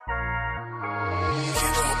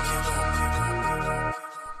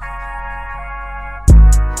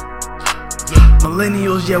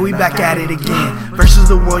Millennials, yeah, we back at it again.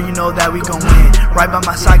 Versus the world, you know that we gon' win. Right by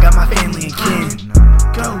my side, got my family and kin.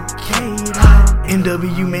 Go, K-Dot.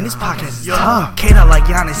 MW, man, this podcast is tough. K-Dot like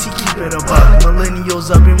Giannis, he keep it above.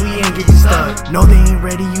 Millennials up and we ain't getting stuck. No, they ain't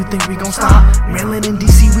ready, you think we gon' stop? Maryland and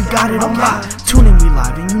DC, we got it on lock. Tune in, we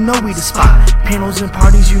live, and you know we the spot. Panels and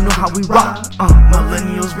parties, you know how we rock.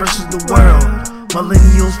 Millennials versus the world.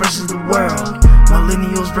 Millennials versus the world.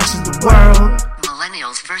 Millennials versus the world.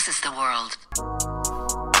 Millennials versus the world.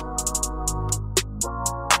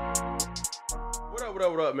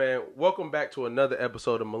 What up, man? Welcome back to another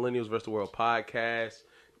episode of Millennials vs. the World podcast.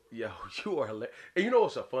 Yo, you are and you know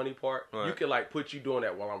what's a funny part? What? You can put you doing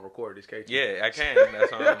that while I'm recording this case. Yeah, I can.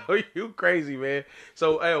 That's You crazy, man.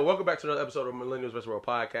 So, welcome back to another episode of Millennials vs. the World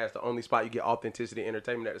podcast, the only spot you get authenticity and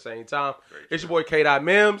entertainment at the same time. It's your boy K-Dot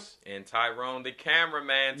Mims. And Tyrone, the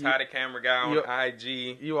cameraman, Ty the camera guy on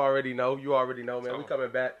IG. You already know, man. So, We coming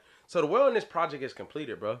back. So the wellness project is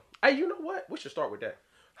completed, bro. Hey, you know what? We should start with that.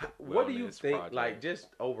 What do you think, project. just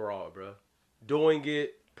overall, bro? Doing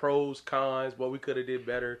it, pros, cons, what we could have did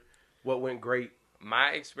better, what went great? My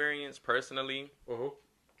experience personally.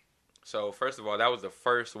 So first of all, that was the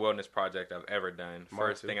first wellness project I've ever done.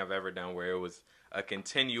 First thing I've ever done where it was a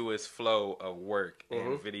continuous flow of work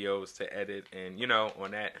and videos to edit, and on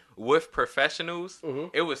that with professionals.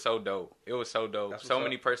 It was so dope. So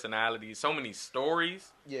many personalities, so many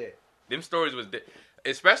stories. Yeah, them stories was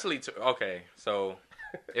especially so.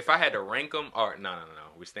 If I had to rank them, or no,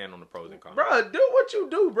 we stand on the pros and cons. Bro, do what you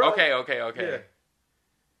do, bro. Okay. Yeah.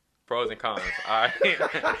 Pros and cons. All right.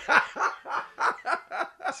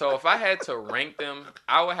 So if I had to rank them,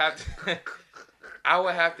 I would have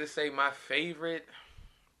to say my favorite.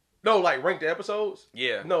 No, rank the episodes.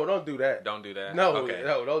 Yeah. No, don't do that. Don't do that. No, okay.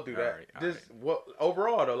 No, don't do that. All what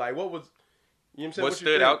overall though? What was? You know what I'm saying? What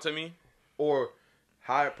stood out to me, or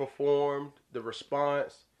how it performed, the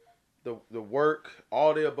response. The work,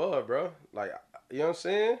 all the above, bro. You know what I'm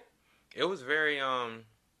saying? It was very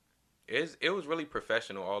it was really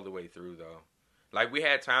professional all the way through though. We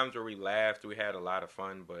had times where we laughed, we had a lot of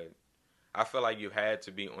fun, but I feel like you had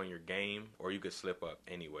to be on your game or you could slip up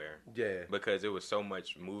anywhere. Yeah. Because it was so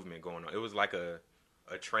much movement going on. It was like a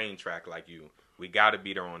train track. We got to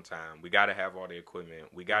be there on time. We got to have all the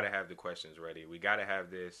equipment. We got to have the questions ready. We got to have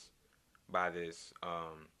this by this.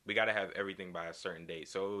 We got to have everything by a certain date.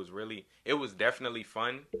 So it was definitely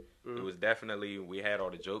fun. It was definitely, we had all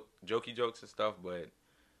the jokey jokes and stuff, but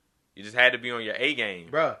you just had to be on your A game.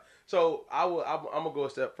 Bruh. So I'm going to go a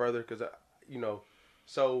step further because,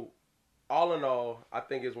 so all in all, I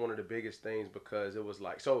think it's one of the biggest things because it was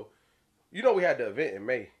we had the event in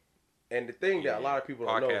May. And the thing that a lot of people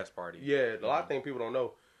don't know. Podcast party. Yeah, a lot of things people don't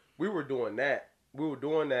know. We were doing that.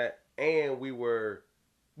 And we were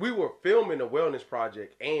filming the wellness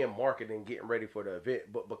project and marketing, getting ready for the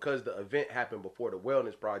event. But because the event happened before the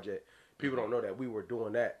wellness project, people don't know that we were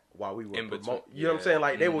doing that while we were promoting. You know what I'm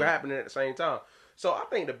saying? They were happening at the same time. So I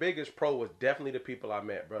think the biggest pro was definitely the people I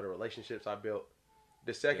met, bro. The relationships I built.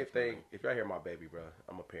 The second thing, if y'all hear my baby, bro,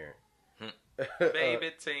 I'm a parent.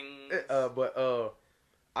 Baby ting. But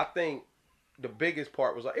I think the biggest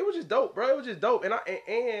part was it was just dope, bro. It was just dope, and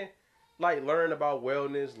learning about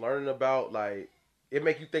wellness, learning about it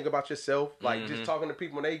make you think about yourself. Just talking to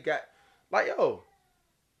people when they got,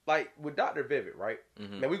 with Dr. Vivid, right?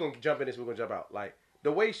 Now, we're going to jump in this, we're going to jump out.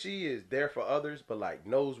 The way she is there for others, but,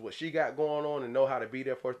 knows what she got going on and know how to be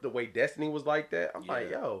there for us, the way Destiny was like that. I'm I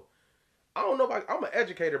don't know if I'm an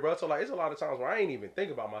educator, bro. So, it's a lot of times where I ain't even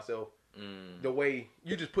think about myself the way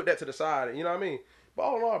you just put that to the side. And, you know what I mean? But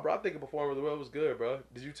all in all, bro, I think the performance of the world was good, bro.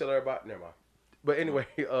 Did you tell everybody? Never mind. But anyway,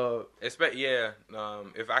 if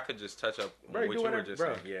I could just touch up on what you were just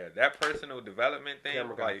saying, that personal development thing.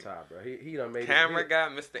 Camera guy, Ty, bro. He done made camera guy,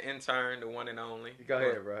 Mr. Intern, the one and only. Go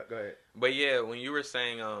ahead, bro. Go ahead. But yeah, when you were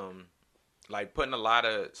saying, putting a lot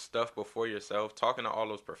of stuff before yourself, talking to all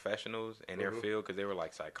those professionals in their field, because they were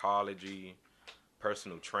psychology,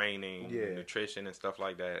 personal training, nutrition, and stuff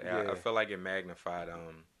like that. I feel like it magnified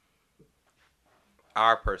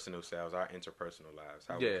our personal selves, our interpersonal lives,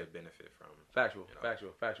 how we could benefit from. Factual.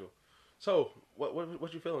 So,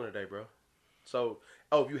 what you feeling today, bro? So,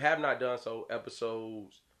 if you have not done so,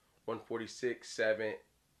 episodes 147,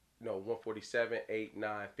 8,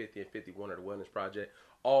 9, 50, and 51 of the Wellness Project.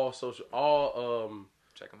 Check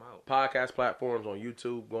them out. Podcast platforms on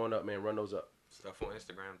YouTube going up, man. Run those up. Stuff on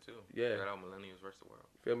Instagram too. Yeah. Check out Millennials vs. the World.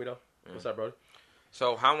 Feel me though? Yeah. What's up, brother?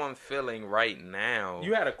 So how I'm feeling right now.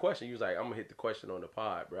 You had a question. You was like, I'm gonna hit the question on the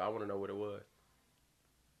pod, bro. I want to know what it was.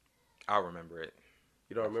 I'll remember it.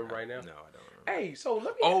 You don't remember right now? No, I don't remember. Hey, so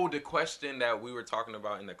let me. Oh, the question that we were talking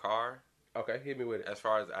about in the car. Okay, hit me with it. As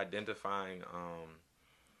far as identifying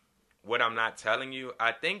what I'm not telling you,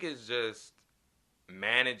 I think it's just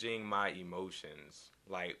managing my emotions,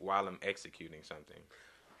 like while I'm executing something.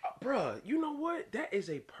 Bruh, you know what? That is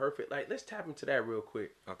a perfect, like, let's tap into that real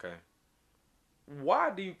quick. Okay. Why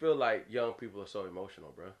do you feel like young people are so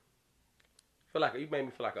emotional, bruh? Feel like you made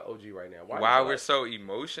me feel like an OG right now. Why do you feel we're like, so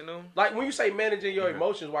emotional? like when you say managing your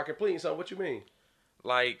emotions while completing something, what you mean?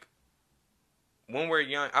 Like when we're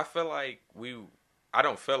young, I feel like I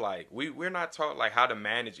don't feel like we're not taught like how to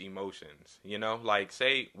manage emotions, you know? Like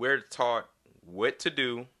say we're taught what to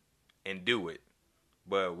do and do it,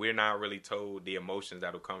 but we're not really told the emotions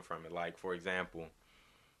that'll come from it. Like for example,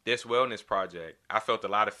 this wellness project, I felt a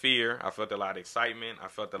lot of fear, I felt a lot of excitement, I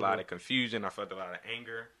felt a lot of confusion, I felt a lot of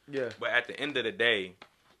anger. Yeah. But at the end of the day,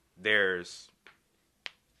 there's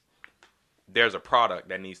a product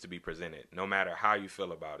that needs to be presented, no matter how you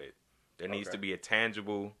feel about it. There needs to be a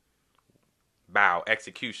tangible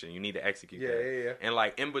execution. You need to execute that. Yeah. And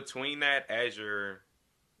like in between that, as you're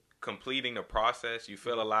completing the process, you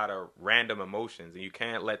feel a lot of random emotions, and you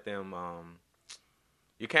can't let them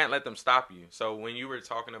stop you. So when you were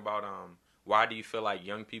talking about why do you feel like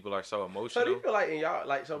young people are so emotional? So do you feel like in y'all,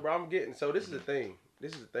 like, so bro, this is the thing.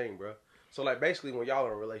 This is the thing, bro. So like basically when y'all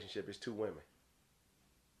in a relationship, it's two women.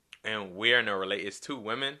 And we're in a relationship, it's two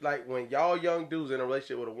women? Like when y'all young dudes in a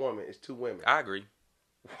relationship with a woman, it's two women. I agree.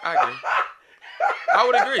 I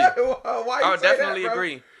would agree. Why you I would say definitely that, bro?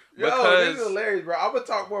 agree. Yo, Because this is hilarious, bro. I'm gonna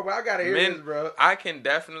talk more, but I gotta hear this, bro. I can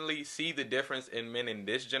definitely see the difference in men in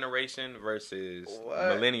this generation versus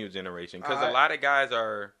millennial generation. Because a lot of guys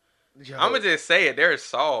are, I'm gonna just say it, they're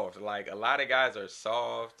soft. Like a lot of guys are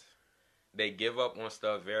soft. They give up on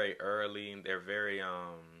stuff very early. They're very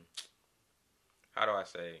how do I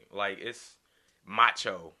say? Like it's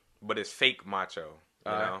macho, but it's fake macho.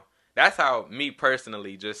 You know, that's how me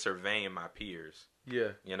personally just surveying my peers. Yeah.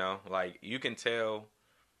 You know, like you can tell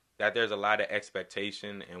that there's a lot of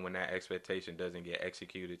expectation, and when that expectation doesn't get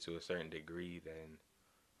executed to a certain degree, then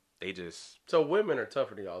they just. So women are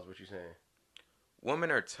tougher than y'all, is what you're saying?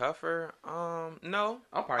 Women are tougher? No.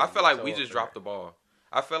 I feel like we just dropped the ball.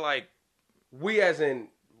 I feel like we as in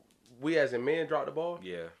men dropped the ball.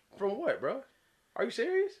 Yeah. From what, bro? Are you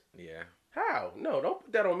serious? Yeah. How? No, don't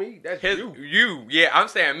put that on me. That's you. You. Yeah, I'm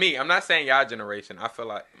saying me. I'm not saying y'all generation. I feel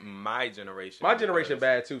like my generation. My generation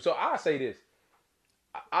bad too. So I say this.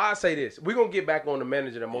 We're going to get back on the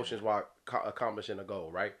managing emotions while accomplishing a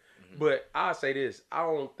goal, right? Mm-hmm. But I say this. I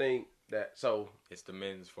don't think that, so. It's the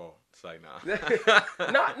men's fault. It's like, nah.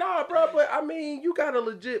 nah, bro. But I mean, you got a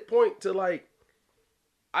legit point to like,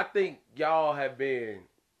 I think y'all have been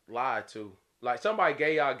lied to. Like somebody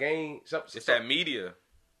gave y'all game. It's that media.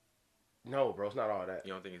 No, bro. It's not all that.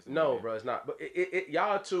 You don't think it's no, media? Bro. It's not. But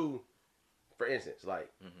y'all too, for instance, like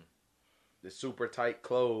the super tight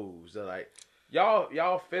clothes, like.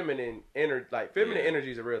 Y'all feminine energy, like feminine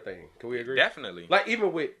energy is a real thing. Can we agree? Definitely. Like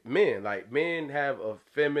even with men, like men have a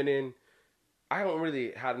feminine. I don't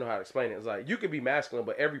really know how to explain it. It's like you could be masculine,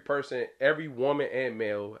 but every person, every woman and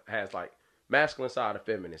male has like masculine side and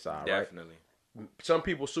feminine side. Definitely. Right? Some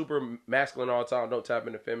people super masculine all the time, don't tap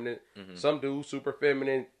into feminine. Some do super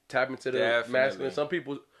feminine, tap into the masculine. Some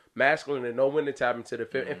people masculine and know when to tap into the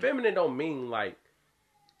feminine. And feminine don't mean like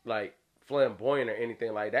flamboyant or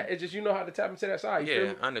anything like that. It's just you know how to tap into that side.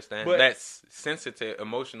 I understand. But that's sensitive,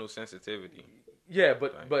 emotional sensitivity. Yeah,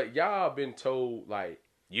 but y'all been told like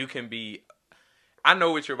you can be. I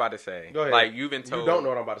know what you're about to say. Go ahead. Like you've been told. You don't know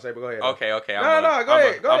what I'm about to say, but go ahead. Okay. No,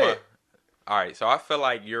 go ahead. All right, so I feel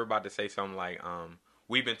like you're about to say something like,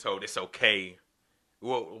 we've been told it's okay.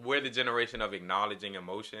 Well, we're the generation of acknowledging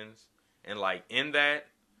emotions, and like in that,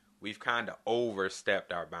 we've kind of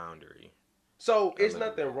overstepped our boundary. So it's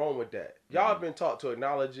nothing wrong with that. Y'all have been taught to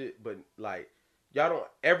acknowledge it, but like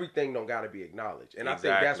everything don't gotta be acknowledged. And I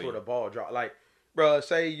think that's where the ball dropped. Like, bro,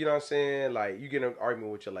 say, you know what I'm saying, like you get in an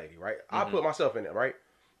argument with your lady, right? I put myself in it, right?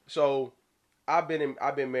 So I've been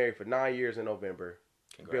married for 9 years in November.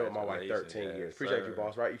 Been with my wife 13 years. Appreciate you,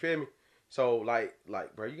 boss, right? You feel me? So like,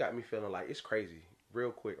 bro, you got me feeling like it's crazy.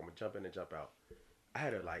 Real quick, I'm gonna jump in and jump out. I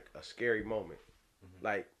had a scary moment.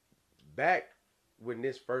 Like back when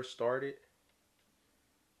this first started,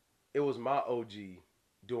 it was my OG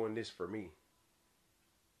doing this for me.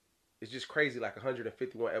 It's just crazy. Like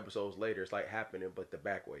 151 episodes later, it's like happening, but the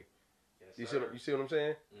back way. Yes, you see what I'm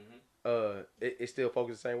saying? It still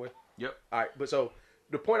focuses the same way. Yep. All right, but so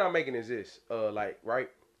the point I'm making is this: right?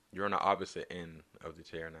 You're on the opposite end of the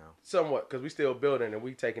chair now. Somewhat, because we still building and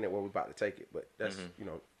we taking it where we about to take it. But that's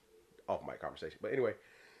off mic conversation. But anyway,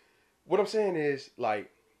 what I'm saying is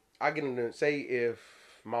like I get into say if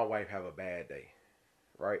my wife have a bad day,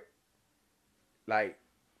 right? like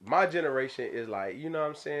my generation is like, you know what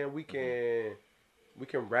I'm saying? We can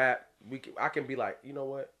rap. I can be like, you know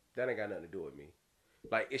what? That ain't got nothing to do with me.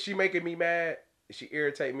 Like, is she making me mad? Is she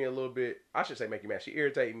irritate me a little bit? I should say make you mad. She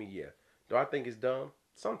irritating me, yeah. Do I think it's dumb?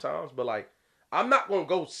 Sometimes, but like, I'm not gonna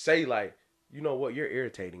go say like, you know what? You're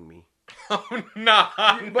irritating me. Nah,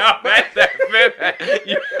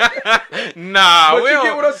 But we you don't.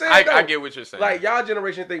 get what I'm saying? I though? get what you're saying. Like, y'all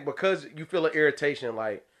generation think because you feel an irritation,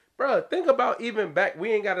 like, bro, think about even back.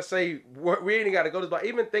 We ain't gotta say we ain't gotta go to. But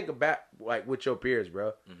even think about like with your peers,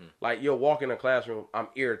 bro. Mm-hmm. Like you're walking in a classroom. I'm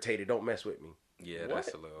irritated. Don't mess with me. yeah, What?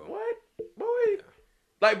 that's a little. What, boy?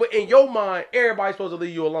 Like, but in your mind, everybody's supposed to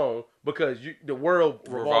leave you alone because the world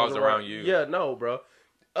revolves around you. Yeah, no, bro.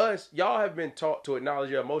 Y'all have been taught to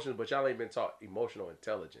acknowledge your emotions, but y'all ain't been taught emotional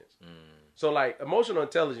intelligence. So, like, emotional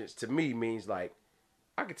intelligence to me means like,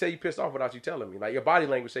 I can tell you pissed off without you telling me. Like, your body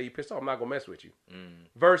language say you pissed off. I'm not gonna mess with you.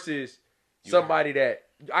 Versus somebody that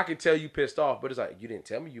I can tell you pissed off, but it's like you didn't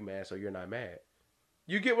tell me you mad, so you're not mad.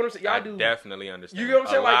 You get what I'm saying? Y'all I do. definitely understand. You get what I'm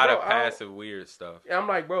saying? A Like, lot bro, of passive weird stuff. I'm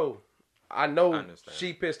like, bro, I know understand.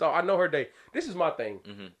 she pissed off. I know her day. This is my thing.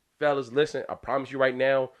 Fellas, listen, I promise you right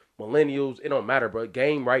now, millennials, it don't matter, bro.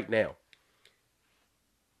 Game right now.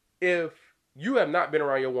 If you have not been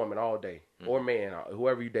around your woman all day, or man,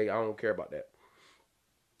 whoever you date, I don't care about that.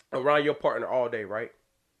 Around your partner all day, right?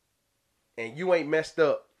 And you ain't messed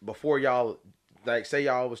up before y'all, like, say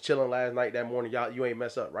y'all was chilling last night, that morning, you ain't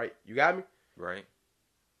messed up, right? You got me? Right.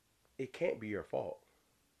 It can't be your fault.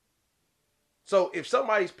 So if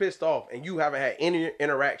somebody's pissed off and you haven't had any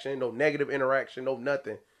interaction, no negative interaction, no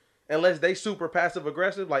nothing, unless they super passive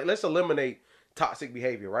aggressive, like let's eliminate toxic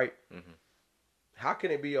behavior, right? How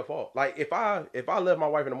can it be your fault? Like if I left my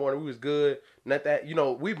wife in the morning, we was good, not that, you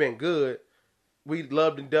know, we've been good. We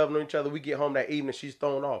loved and delved on each other. We get home that evening, she's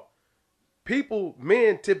thrown off.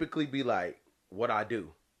 Men typically be like, what I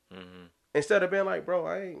do? Instead of being like, bro,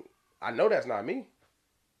 I know that's not me.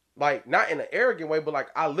 Like, not in an arrogant way, but like,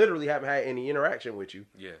 I literally haven't had any interaction with you.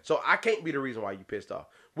 Yeah. So I can't be the reason why you pissed off.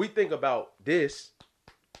 We think about this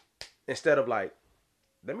instead of like,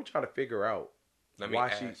 let me try to figure out Let me why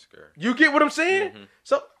ask she. her. You get what I'm saying?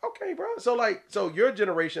 So, okay, bro. So your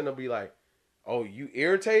generation will be like, oh, you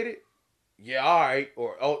irritated? Yeah, all right.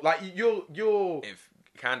 Or, oh, like, you'll. If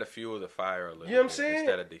kind of fuel the fire a little You know what I'm bit saying?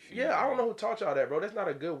 instead of defuse. Yeah, I don't know who taught y'all that, bro. That's not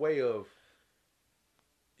a good way of.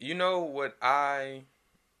 You know what I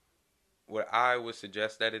would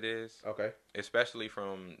suggest that it is, Okay. especially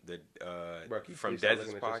from the Bro, keep from stop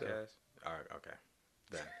Dez's looking at yourself. podcast. All right, okay,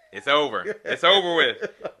 done. It's over. It's over with.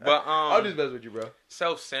 But I'll just mess with you, bro.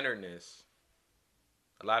 self-centeredness.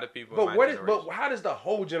 A lot of people. But how does the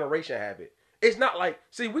whole generation have it? It's not like,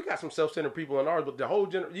 see, we got some self-centered people in ours, but the whole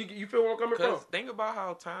you feel where I'm coming from? Because think about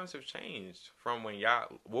how times have changed from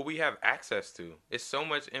what we have access to. It's so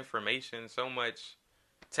much information, so much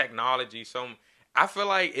technology. I feel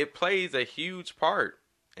like it plays a huge part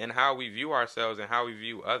in how we view ourselves and how we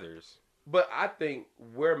view others. But I think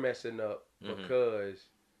we're messing up because,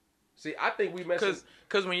 see, I think we messing.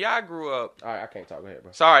 Because when y'all grew up, All right, I can't talk. Go ahead,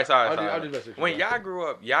 bro. sorry. I'll just mess with you, When bro. y'all grew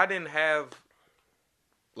up, y'all didn't have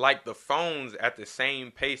like the phones at the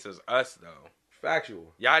same pace as us, though.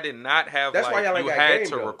 Factual. Y'all did not have. That's why y'all ain't you got had game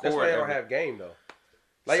to though. record. That's why y'all don't every- have game though.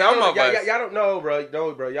 Like Some y'all, of us- y'all don't know, bro.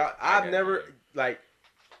 No, bro. Y'all, I've get never it. like.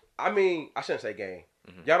 I mean, I shouldn't say game.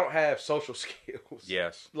 Y'all don't have social skills.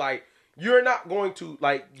 Yes. Like you're not going to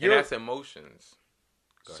like And your that's emotions.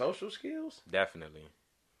 Go ahead. social skills.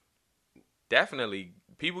 Definitely.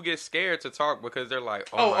 People get scared to talk because they're like,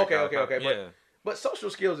 Oh, my okay, God, okay. yeah. But social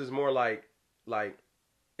skills is more like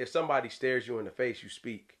if somebody stares you in the face, you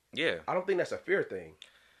speak. Yeah. I don't think that's a fear thing.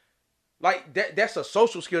 Like that's a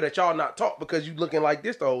social skill that y'all not taught because you looking like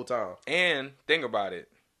this the whole time. And think about it.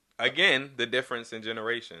 Again, the difference in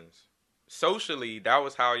generations. Socially, that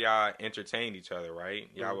was how y'all entertained each other, right?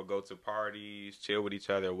 Y'all would go to parties, chill with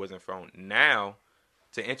each other. It wasn't phone. Now,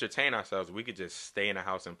 to entertain ourselves, we could just stay in the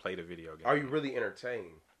house and play the video game. Are you really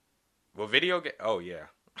entertained? Well, video game. Oh yeah.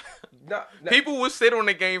 No, People would sit on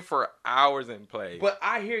the game for hours and play. But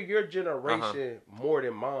I hear your generation more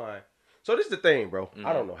than mine. So this is the thing, bro.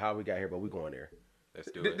 I don't know how we got here, but we going there.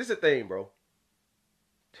 Let's do it. This is the thing, bro.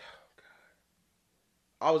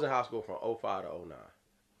 I was in high school from 05 to 09,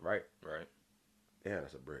 right? Right. Yeah,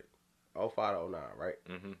 that's a brick. 05 to 09, right?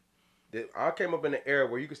 Mm-hmm. I came up in the era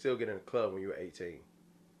where you could still get in the club when you were 18.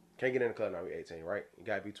 Can't get in the club now when you're 18, right? You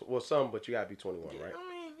gotta be, some, but you gotta be 21, right? I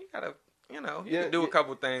mean, you gotta, you Yeah, can do a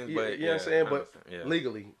couple things, but you know what I'm saying? I But understand.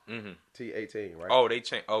 legally, Mhm. till you're 18, right? Oh, they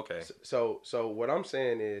changed. Okay. So what I'm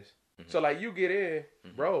saying is, so like you get in,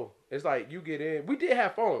 bro. It's like you get in. We did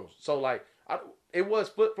have phones, so like It was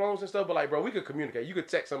flip phones and stuff, but like, bro, we could communicate. You could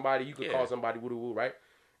text somebody, you could Yeah. call somebody, woo woo, right?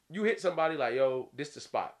 You hit somebody like, yo, this the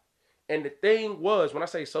spot. And the thing was, when I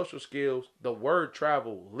say social skills, the word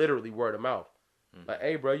travel, literally word of mouth. Like,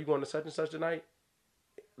 hey, bro, you going to such and such tonight?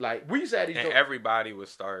 Like, we used to have these. And everybody would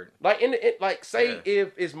start. Like, like, say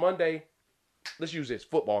if it's Monday, let's use this,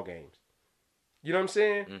 football games. You know what I'm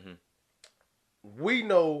saying? Mm-hmm. We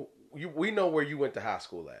know where you went to high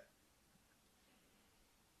school at.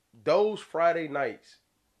 Those Friday nights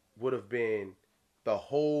would have been, the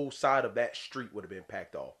whole side of that street would have been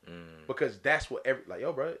packed off. Because that's what like,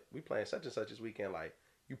 yo, bro, we playing such and such this weekend. Like,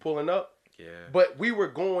 you pulling up? Yeah. But we were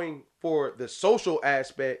going for the social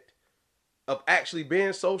aspect of actually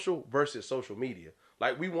being social versus social media.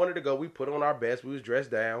 Like, we wanted to go, we put on our best, we was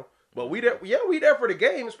dressed down. But we there for the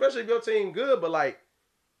game, especially if your team good, but like,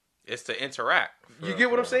 it's to interact. you get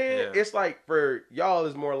what I'm saying? Yeah. It's like, for y'all,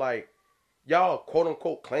 it's more like, y'all quote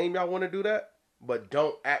unquote claim y'all want to do that, but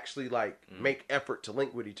don't actually like make effort to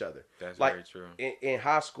link with each other. That's like, very true. In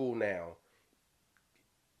high school now,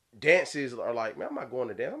 dances are like, man, I'm not going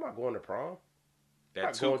to dance. I'm not going to prom.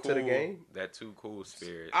 That going to the game. That too cool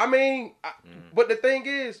spirit. I mean, but the thing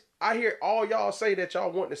is, I hear all y'all say that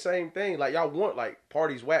y'all want the same thing. Like, y'all want like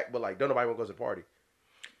parties whack, but like don't nobody want to go to the party.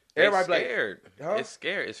 Everybody It's scared. Like, huh? It's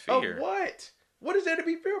scared. It's Of fear. what? What is there to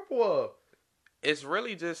be fearful of? It's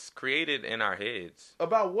really just created in our heads.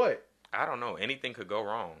 About what? I don't know. Anything could go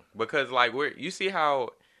wrong because, like, you see how,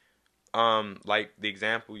 like the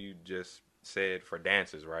example you just said for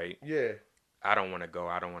dances, right? Yeah. I don't want to go.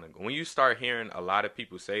 I don't want to go. When you start hearing a lot of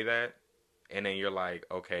people say that, and then you're like,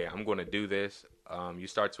 okay, I'm going to do this. You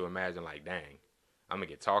start to imagine like, dang, I'm gonna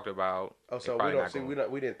get talked about. Oh, so Probably we don't not see. gonna-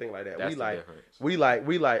 We didn't think like that. That's We the like. difference.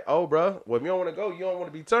 We like. Oh, bro. Well, if you don't want to go, you don't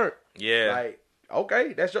want to be turned. Yeah. Like,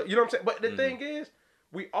 okay, that's your, you know what I'm saying. But the thing is,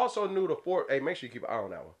 we also knew the fourth. Hey, make sure you keep an eye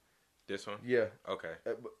on that one. This one. Yeah. Okay.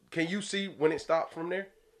 But can you see when it stops from there?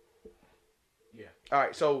 Yeah. All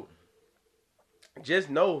right. So just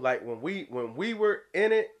know, like, when we were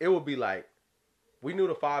in it, it would be like, we knew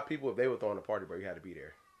the 5 people. If they were throwing a party, bro, you had to be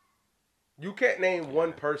there. You can't name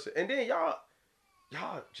one person, and then y'all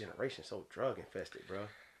generation so drug infested, bro.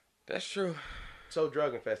 That's true. So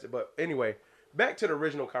drug infested. But anyway, back to the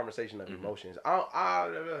original conversation of emotions.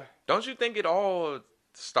 Don't you think it all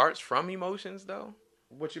starts from emotions though?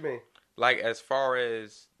 What you mean? Like as far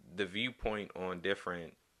as the viewpoint on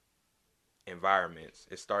different environments,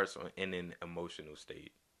 it starts in an emotional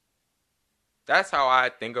state. That's how I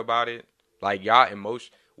think about it. Like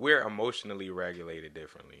we're emotionally regulated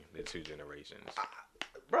differently, the 2 generations.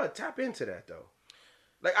 Bro, tap into that though.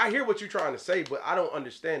 Like, I hear what you're trying to say, but I don't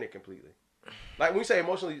understand it completely. Like, when you say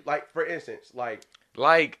emotionally, like, for instance, like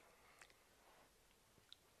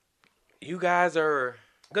you guys are,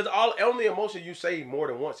 because only emotion you say more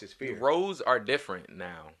than once is fear. roles are different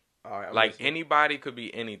now. All right, I'm Like listening. anybody could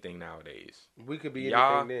be anything nowadays. We could be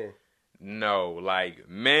y'all- anything No, like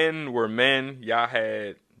men were men. Y'all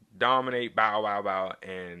had dominate, bow, bow, bow,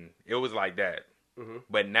 and it was like that. Mhm.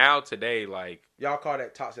 But now today, like then. Y'all call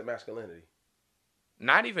that toxic masculinity.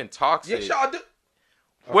 not even toxic. Yes, y'all do.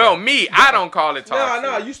 Well, me, I don't call it toxic.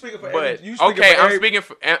 No, you speaking for But you speaking okay,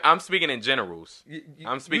 for I'm speaking in generals.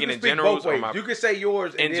 I'm speaking can in speak generals both on ways. my- You could say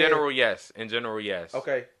yours. And In then- general, yes. In general, yes.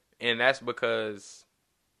 Okay. And that's because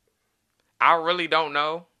I really don't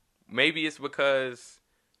know. Maybe it's because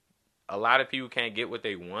a lot of people can't get what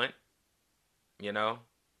they want. You know,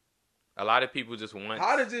 a lot of people just want.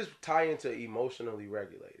 How does this tie into emotionally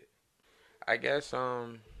regulated? I guess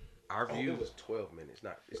our It views, was 12 minutes.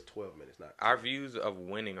 It's 12 minutes. Not our views of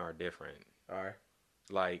winning are different. all right.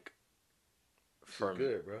 Like, This from is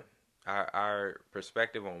good, bro. our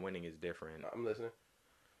perspective on winning is different. I'm listening.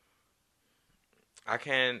 I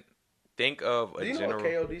can't think of Do a you know general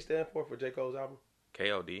what KOD stand for J. Cole's album?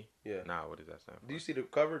 KOD. Yeah. Nah, what does that stand for? Do you see the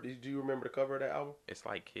cover? Do you remember the cover of that album? It's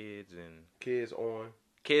like kids Kids on.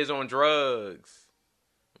 on drugs.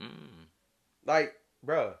 Like,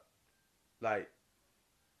 bruh. Like,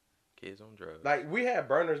 Kids on drugs. we had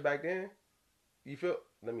burners back then. You feel?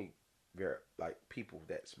 Let me verify. Like, people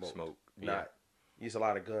that smoke. Yeah. There's a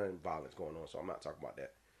lot of gun violence going on, so I'm not talking about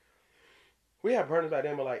that. We had burners back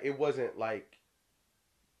then, but like, it wasn't like,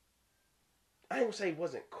 I ain't gonna say it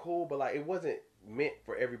wasn't cool, but like, it wasn't meant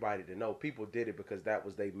for everybody to know. People did it because that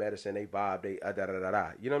was their medicine, they vibe, they da da da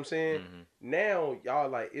da. You know what I'm saying? Mm-hmm. Now y'all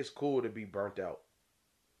like, it's cool to be burnt out.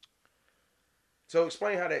 So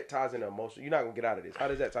explain how that ties into emotion. You're not gonna get out of this. How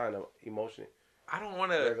does that tie into emotion I don't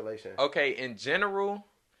want to. regulation? Okay, in general,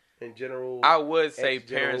 In general, I would say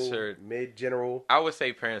ex-general, parents are. mid-general, I would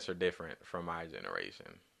say parents are different from my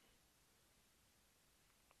generation.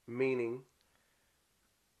 meaning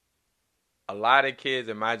a lot of kids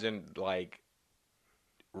imagine like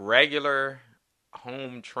regular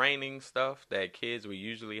home training stuff that kids would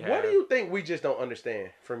usually have. What do you think we just don't understand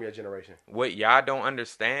from your generation? What y'all don't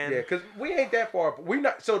understand? Yeah, because we ain't that far. We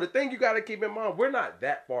not. So the thing you got to keep in mind, we're not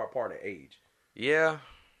that far apart in age. Yeah.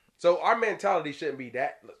 So our mentality shouldn't be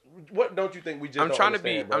that. What don't you think we just? I'm don't trying to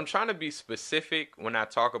understand, be. bro? I'm trying to be specific when I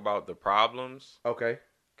talk about the problems. Okay.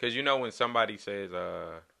 Because you know when somebody says,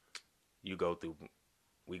 we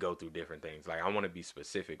go through different things. Like I want to be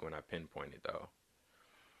specific when I pinpoint it though.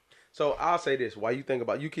 So I'll say this. While you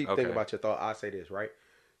keep thinking about your thought, I'll say this, right?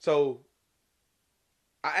 So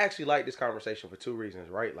I actually like this conversation for two reasons,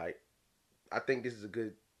 right? Like, I think this is a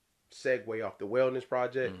good segue off the wellness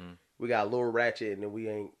project. Mm-hmm. We got a little ratchet and then we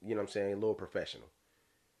ain't, you know what I'm saying, a little professional.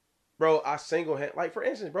 Bro, I like, for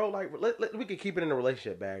instance, bro, like, we can keep it in the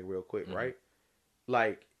relationship bag real quick, Mm-hmm. right?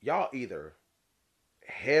 Like, y'all either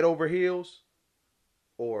head over heels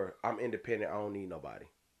or I'm independent, I don't need nobody.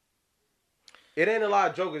 It ain't a lot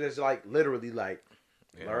of jokers that's like literally like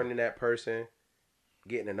learning that person,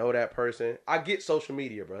 getting to know that person. I get social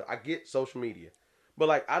media, bro. I get social media. But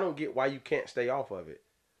like I don't get why you can't stay off of it.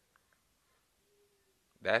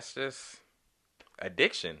 That's just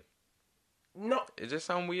addiction. No, It's just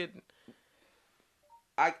something weird.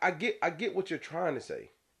 I get what you're trying to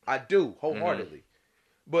say. I do wholeheartedly.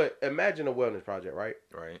 But imagine a wellness project, right?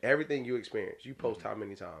 Right. Everything you experience, you post how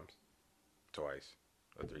many times? Twice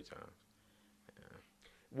or 3 times.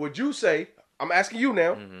 Would you say, I'm asking you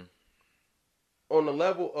now, Mm-hmm. on the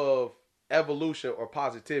level of evolution or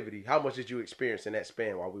positivity, how much did you experience in that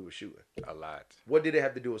span while we were shooting? A lot. What did it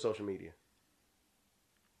have to do with social media?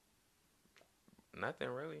 Nothing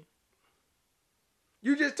really.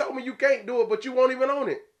 You just told me you can't do it, but you won't even own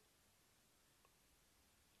it.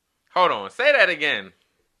 Hold on. Say that again.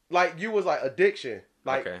 Like, you was like addiction.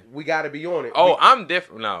 Like, Okay. we got to be on it. Oh, I'm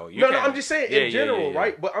different. No, you No, can't. I'm just saying Yeah, in general, yeah.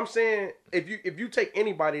 right? But I'm saying if you take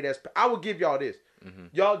anybody I would give y'all this. Mm-hmm.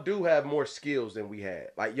 Y'all do have more skills than we had.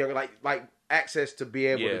 Like younger, like access to be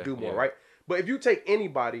able to do more, right? But if you take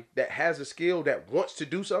anybody that has a skill that wants to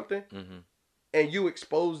do something, Mm-hmm. and you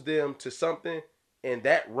expose them to something in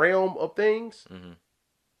that realm of things, Mm-hmm.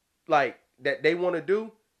 like that they want to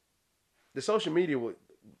do, the social media would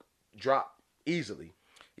drop easily.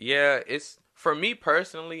 Yeah, it's for me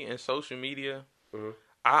personally in social media. Mhm.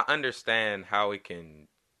 I understand how it can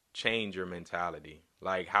change your mentality,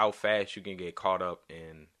 like how fast you can get caught up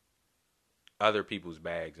in other people's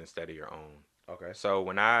bags instead of your own. Okay. So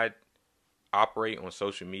when I operate on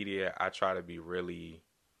social media, I try to be really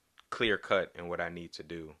clear cut in what I need to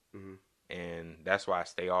do, and that's why I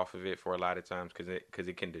stay off of it for a lot of times because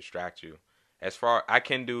it can distract you. As far I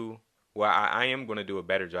can do, well, I am going to do a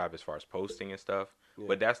better job as far as posting and stuff,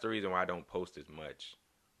 but that's the reason why I don't post as much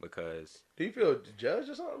because Do you feel judged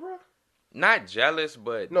or something, bro? not jealous,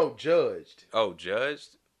 but No, judged. oh,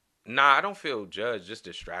 judged? Nah, I don't feel judged, just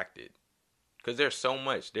distracted. Because there's so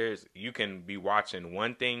much. You can be watching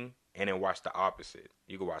one thing and then watch the opposite.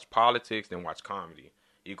 You can watch politics, then watch comedy.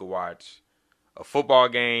 You can watch a football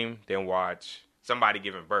game, then watch somebody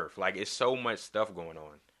giving birth. Like, it's so much stuff going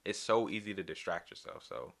on. It's so easy to distract yourself.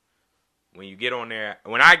 So when you get on there,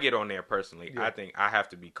 when I get on there personally, I think I have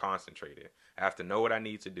to be concentrated. I have to know what I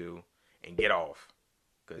need to do and get off.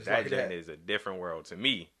 Because that like joint that. is a different world to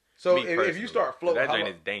me. So Me if you personally. start floating, that how joint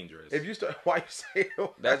long- is dangerous. If you start, why you say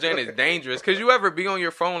That joint is dangerous. Because you ever be on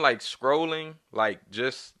your phone, like, scrolling, like,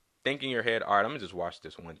 just thinking in your head, all right, I'm going to just watch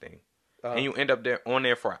this one thing. And you end up on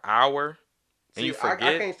there for an hour, and you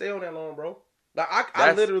forget. I can't stay on that long, bro. Like I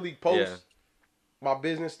That's- literally post yeah. my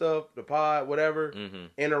business stuff, the pod, whatever. Mm-hmm.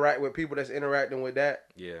 Interact with people that's interacting with that.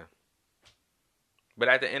 Yeah. But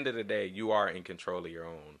at the end of the day, you are in control of your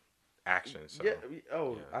own actions. So, Yeah.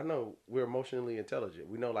 yeah. I know we're emotionally intelligent.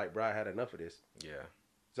 We know, like, Brian had enough of this. yeah.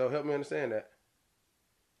 So help me understand that.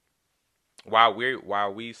 While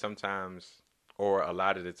we sometimes, or a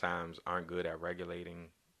lot of the times, aren't good at regulating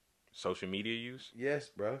social media use, Yes,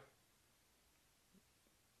 bro.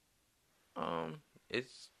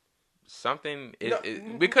 it's something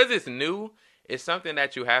because it's new. It's something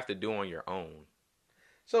that you have to do on your own.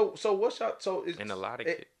 So what's your it's And a lot of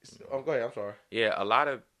go ahead. I'm sorry. Yeah, a lot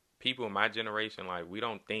of people in my generation, like, we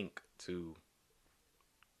don't think to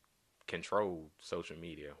control social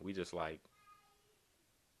media. We just like,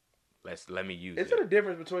 let me use Is it. there a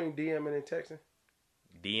difference between DMing and texting?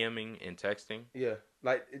 DMing and texting, Yeah,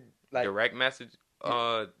 like direct message.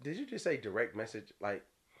 Did you just say direct message?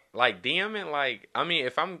 Like DMing, like, I mean,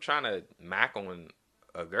 if I'm trying to mac on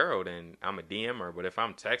a girl, then I'm a DM her. But if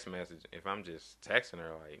I'm if I'm just texting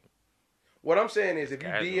her, like, What I'm saying is, if you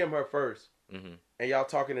Casual. DM her first mm-hmm. and y'all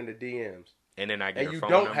talking in the DMs, and then I get and her you phone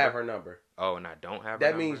don't number. have her number. Oh, and I don't have her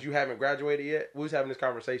That number? means you haven't graduated yet. We was having this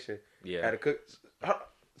conversation Yeah. at a cook.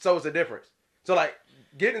 So it's a difference. So like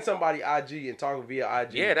getting somebody IG and talking via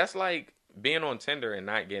IG. Yeah, that's like being on Tinder and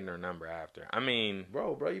not getting her number after. I mean,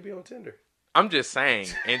 bro, you be on Tinder. I'm just saying,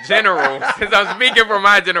 in general, since I'm speaking for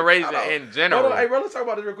my generation, in general. Hold on, hey, bro, let's talk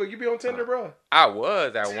about this real quick. You be on Tinder, bro? I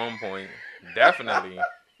was at one point. Definitely.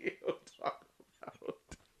 You don't talk about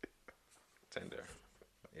Tinder.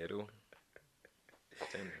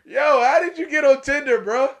 Tinder. Yo, how did you get on Tinder,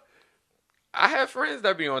 bro? I had friends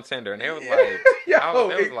that be on Tinder, and they was like, yo,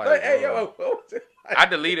 they was like, hey, yo, what was it like? I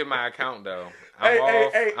deleted my account though.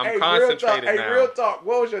 I'm concentrated real talk, now. Hey, real talk.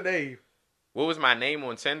 What was your name? What was my name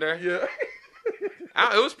on Tinder? Yeah.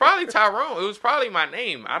 It was probably Tyrone. It was probably my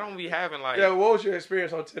name. I don't be having like. Yeah. What was your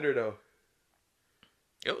experience on Tinder though?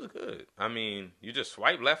 It was good. I mean, you just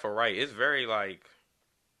swipe left or right. It's very like.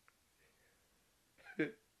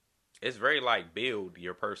 It's very like build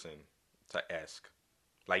your person to esque.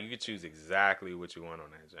 Like you can choose exactly what you want on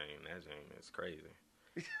that Jane. That Jane is crazy.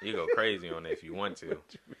 You go crazy on it if you want to.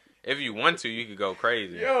 If you want to, you could go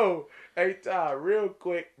crazy. Yo, hey Ty, real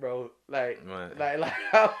quick, bro. Like, What? like,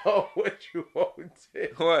 how long was you on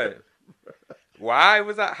Tinder? What? Why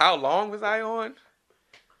was I? How long was I on?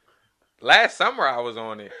 Last summer I was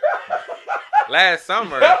on it. Last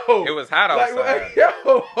summer Yo, it was hot outside. Like, yo,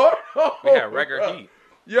 hold on. We had record bro. heat.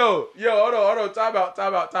 Yo, hold on. Time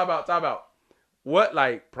out. What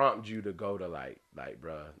like prompted you to go to like,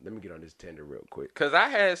 bro? Let me get on this Tinder real quick. Cause I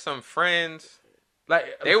had some friends, Like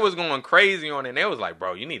they was going crazy on it. And they was like,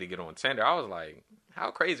 "Bro, you need to get on Tinder." I was like, "How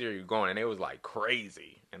crazy are you going?" And they was like,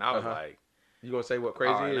 "Crazy." And I was like, you gonna say what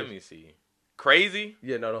crazy "All right, is? let me see." Crazy?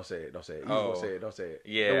 Yeah, no, don't say it. You Oh. gonna say it. Don't say it.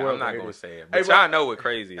 The Yeah, world I'm not gonna hear gonna this. say it. Hey, But bro, y'all know what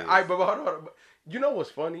crazy is. All right, but hold on. You know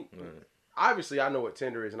what's funny? Mm. Obviously, I know what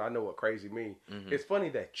Tinder is, and I know what crazy means. Mhm. It's funny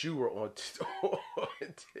that you were on Tinder.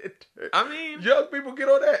 I mean, Young people get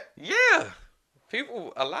on that. yeah.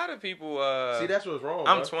 A lot of people. See, that's what's wrong.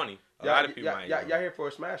 I'm bro. 20. A Y'all, lot of people. y'all here for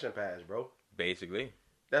a smash and pass, bro. Basically,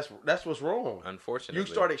 That's what's wrong. unfortunately, You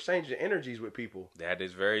start exchanging energies with people, That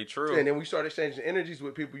is very true. and then we start exchanging energies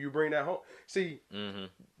with people. You bring that home. See, Hmm.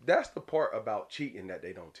 that's the part about cheating that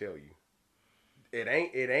they don't tell you. It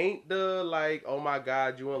ain't the like, oh my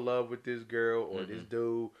God, you in love with this girl or this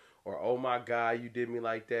dude, or oh my God, you did me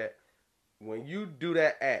like that. When you do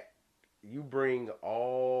that act, you bring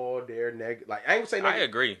all their negative. Like I ain't gonna say I negative,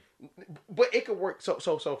 agree. but it could work. So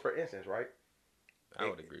for instance, right? I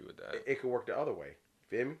would agree with that. It could work the other way.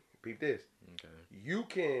 Feel me? Peep this. Okay. You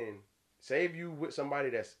can save you with somebody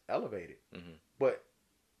that's elevated, Mhm. but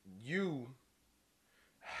you.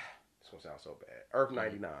 This gonna sound so bad. Earth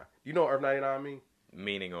 99. You know what Earth 99 mean?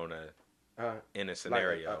 Meaning on in a Like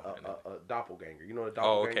scenario. a doppelganger. You know what a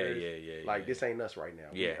Oh, doppelganger okay. is? Yeah. Like this ain't us right now.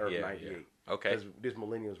 We Yeah, Earth yeah, 98. Okay. Because this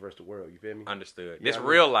millennials versus the world. You feel me? Understood. Yeah, This I mean-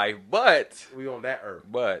 real life, but We on that Earth.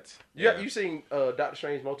 yeah. You seen Doctor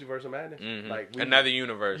Strange Multiverse of Madness? Mhm. Like Another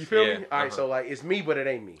universe. You feel yeah. me? All right. So like it's me, but it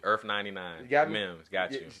ain't me. Earth 99. You got me? Mims,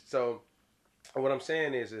 got you. Yeah, so what I'm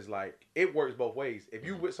saying is like it works both ways. If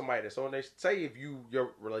you with somebody that's on their say if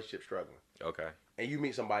your relationship struggling Okay. and you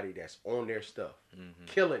meet somebody that's on their stuff, Mhm.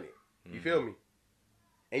 killing it. You feel me?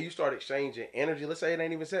 And you start exchanging energy. Let's say it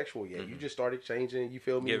ain't even sexual yet. You just start exchanging. You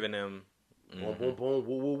feel me? Giving them. boom, boom, boom,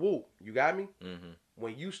 woo, woo, woo. You got me? Mm-hmm.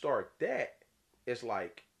 When you start that, it's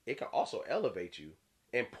like it can also elevate you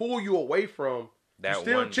and pull you away from That you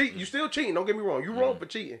still one- cheat. You still cheating. Don't get me wrong. You wrong for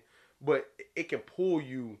cheating, but it can pull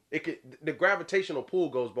you. It can the gravitational pull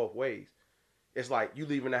goes both ways. It's like you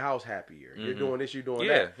leaving the house happier. You're doing this. You're doing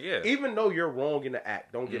that. Yeah. Even though you're wrong in the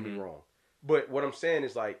act, don't get me wrong. But what I'm saying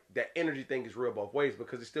is like that energy thing is real both ways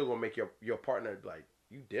because it's still gonna make your partner like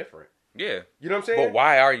you different. Yeah. You know what I'm saying? But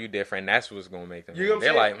why are you different? That's what's gonna make them. You know what I'm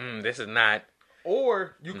They're saying? like, this is not.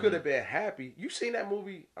 Or you could have been happy. You seen that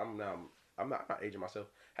movie? I'm not aging myself.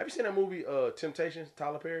 Have you seen that movie Temptations,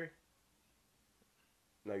 Tyler Perry?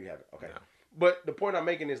 No, you haven't. Okay. No. But the point I'm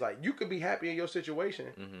making is like you could be happy in your situation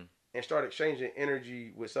Mhm. and start exchanging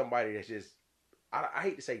energy with somebody that's just I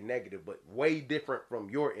hate to say negative, but way different from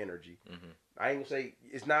your energy. Mhm. I ain't gonna say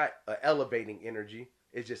it's not an elevating energy.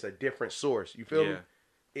 It's just a different source. You feel me? Yeah.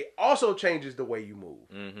 It also changes the way you move.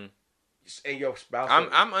 Mm-hmm. And your spouse.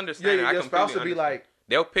 I'm understanding. I your spouse completely will be understand. like,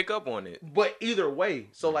 They'll pick up on it. but either way,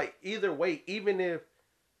 so like either way, even if,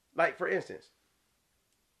 like for instance,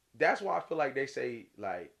 that's why I feel like they say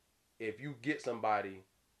like if you get somebody,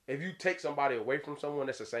 if you take somebody away from someone,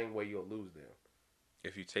 that's the same way you'll lose them.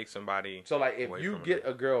 If you take somebody. So like if away you from get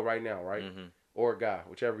them. a girl right now, right, Mhm. or a guy,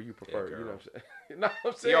 whichever you prefer, Yeah, you know girl. what I'm saying? No,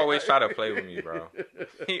 I'm He saying always like- try to play with me, bro.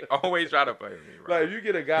 He always try to play with me, bro. Like if you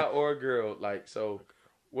get a guy or a girl, like so,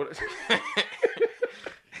 What?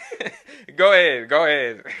 Go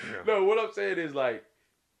ahead. No, what I'm saying is like,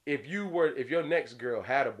 if your next girl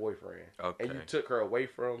had a boyfriend Okay. and you took her away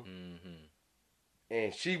from,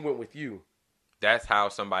 and she went with you, That's how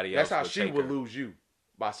somebody else. that's how would she take would her. lose you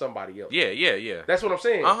by somebody else. Yeah. That's what I'm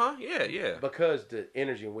saying. Yeah. Because the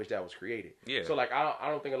energy in which that was created. Yeah. So like, I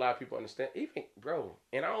don't think a lot of people understand. Even bro,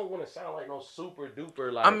 and I don't want to sound like no super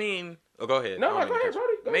duper like. I mean, go ahead. No, I don't go mean to ahead, cut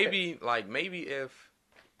you. Brody. Go ahead. Maybe if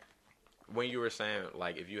when you were saying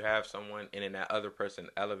like if you have someone and then that other person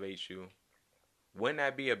elevates you, wouldn't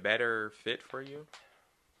that be a better fit for you?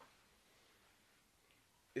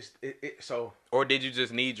 So Or did you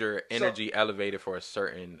just need your energy elevated for a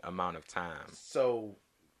certain amount of time? So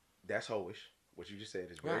that's hoish. What you just said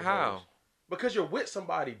is very How? hoish. Because you're with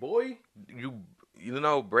somebody, boy. You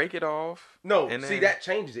know, break it off. No, and see then- that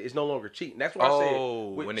changes it. It's no longer cheating. That's why I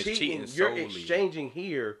said with when it's cheating, cheating you're solely. exchanging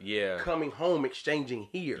here, Yeah. coming home exchanging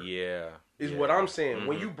here. Yeah. Is yeah. what I'm saying.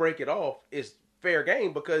 When Mhm. you break it off, it's fair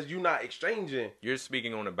game because you're not exchanging. You're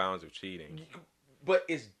speaking on the bounds of cheating. But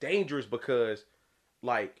it's dangerous because,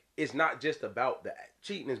 like, it's not just about the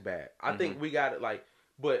cheating is bad. I think we got it like,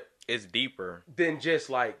 but It's deeper. than just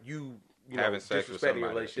like you know, Having sex with disrespecting your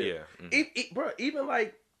somebody. relationship. Yeah. Mhm. Bro, even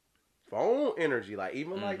like phone energy, like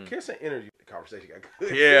even like kissing energy. The conversation got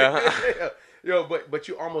good. Mm-hmm. Yeah. Yo, but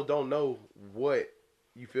you almost don't know what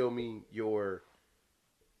you feel me you're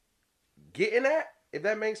getting at, if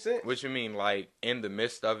that makes sense. What you mean, like in the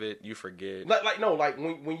midst of it, you forget? Like no, like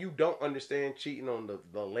when you don't understand cheating on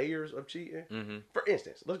the layers of cheating. Mm-hmm. For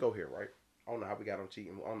instance, let's go here, right? I don't know how we got on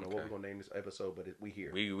cheating. I don't know what Okay. we're gonna name this episode, but we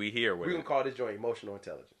here. We hear what We can call this joint emotional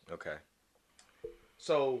intelligence. Okay.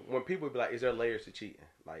 So when people be like, "Is there layers to cheating?"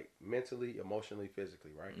 Like mentally, emotionally,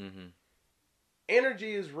 physically, right? Mm-hmm.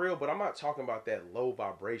 Energy is real, but I'm not talking about that low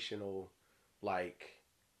vibrational, like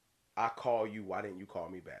I call you, why didn't you call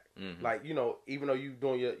me back? Mm-hmm. Like even though you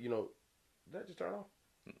doing your, did that just turn off?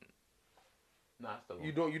 Not the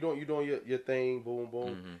You doing your thing, boom,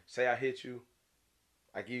 boom. Mhm. Say I hit you,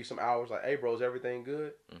 I give you some hours, like, hey, bro, is everything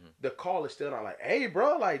good? Mhm. The call is still not like, hey,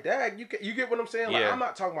 bro, like that. You get what I'm saying? Like, Yeah. I'm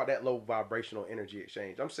not talking about that low vibrational energy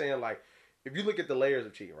exchange. I'm saying like, if you look at the layers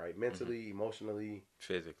of cheating, right, mentally, emotionally,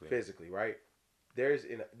 physically, right? There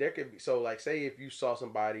could be, so like, say if you saw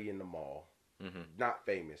somebody in the mall, Mm-hmm. not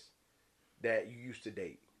famous, that you used to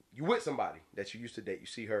date, you with somebody that you used to date, you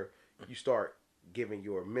see her, you start giving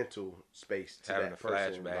your mental space to Having that the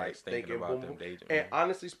person, flashbacks, like thinking about boom, them boom. dating. And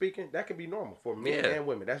honestly speaking, that can be normal for men Yeah. and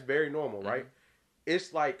women. That's very normal, right?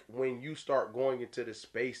 It's like when you start going into the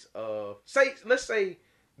space of, let's say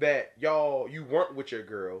that you weren't with your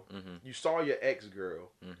girl, you saw your ex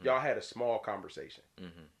girl, y'all had a small conversation.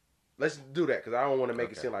 Mm-hmm. Let's do that because I don't want to make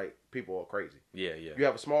it Okay. seem like people are crazy. Yeah. You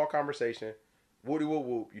have a small conversation, woody whoop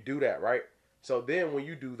whoop. You do that, right? So then when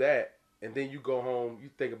you do that, and then you go home, you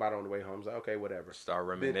think about it on the way home. It's like, okay, whatever. Start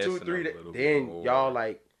Then reminiscing 2, 3 a days, little then bit more. y'all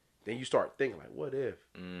like, then you start thinking like, what if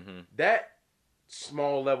Mm-hmm. that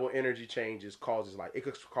small level energy changes causes like it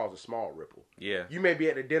could cause a small ripple. Yeah. You may be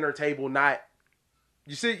at the dinner table, not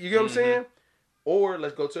you get what I'm saying? Or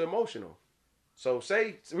let's go to emotional. So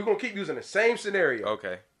we're gonna keep using the same scenario.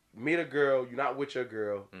 Okay. Meet a girl, you're not with your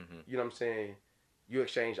girl. You know what I'm saying? You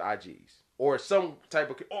exchange IGs or some type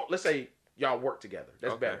of. Or let's say y'all work together.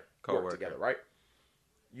 That's Okay. better. Co-worker. Work together, right?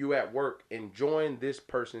 You at work enjoying this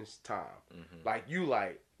person's time. Like you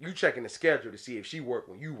checking the schedule to see if she work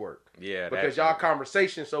when you work. Yeah. Because y'all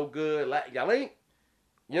conversation so good. Like y'all ain't.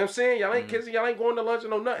 You know what I'm saying? Y'all ain't kissing. Y'all ain't going to lunch or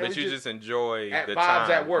no nothing. But you just enjoy at the vibes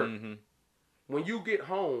time at work. Mm-hmm. When you get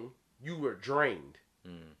home, you were drained.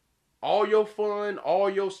 Mm. All your fun, all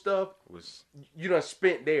your stuff, Was. you done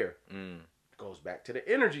spent there. Mm. Goes back to the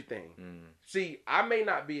energy thing. Mm. See, I may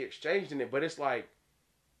not be exchanging it, but it's like,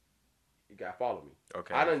 you gotta follow me.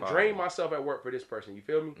 Okay. I done follow drained you. myself at work for this person. You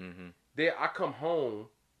feel me? Mm-hmm. Then I come home,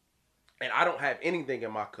 and I don't have anything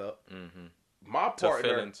in my cup. Mm-hmm. My To partner,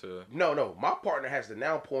 fill into. no, my partner has to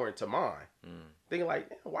now pour into mine. Mm. Thinking like,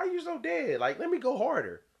 "Damn, why you so dead? Like, let me go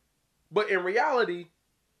harder." But in reality,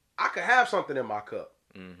 I could have something in my cup.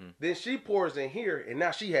 Mm-hmm. Then she pours in here, and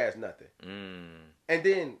now she has nothing. Mm. And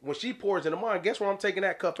then when she pours into mine, guess where I'm taking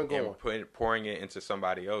that cup and going? And pouring it into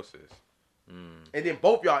somebody else's. Mm. And then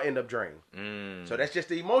both y'all end up drained. Mm. So that's just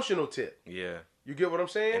the emotional tip. Yeah. You get what I'm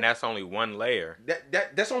saying? And that's only one layer.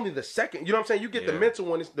 That's only the second. You know what I'm saying? You get the Yeah. mental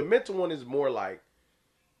one. The mental one is more like,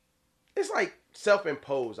 it's like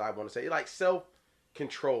self-imposed, I want to say. Like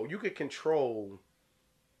self-control. You could control.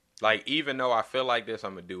 Like, even though I feel like this,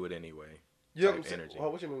 I'm going to do it anyway. You know Type what I'm saying? energy.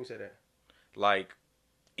 What you mean when you say that? Like,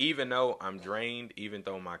 even though I'm drained, even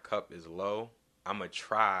though my cup is low, I'm going to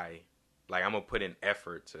try. Like, I'm going to put in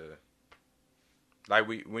effort to, Like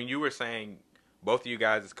when you were saying both of you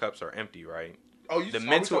guys' cups are empty, right? Oh, you The are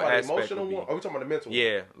mental we talking about aspect the emotional would be- one? Are we talking about the mental one?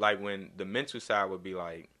 Yeah, like when the mental side would be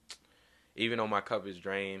like, even though my cup is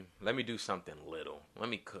drained, let me do something little. Let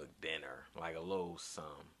me cook dinner, like a little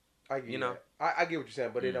something. I get You know? that. I get what you're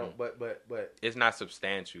saying, but it don't. But It's not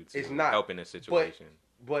substantial to It's not, helping the situation.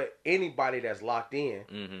 but anybody that's locked in.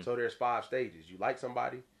 Mhm. So there's 5 stages. You like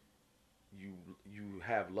somebody. You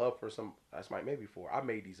have love for some. That's maybe 4. I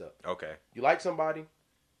made these up. Okay. You like somebody.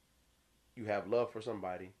 You have love for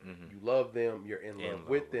somebody. Mhm. You love them. You're in love love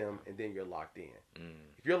with with them, and then you're locked in. Mm.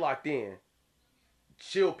 If you're locked in,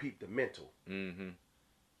 she'll peep the mental. Mhm.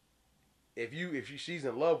 If she's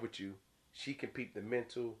in love with you, she can peep the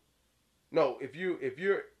mental. No, if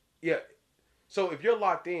you're yeah. So if you're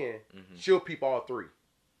locked in, Mhm. she'll peep all 3.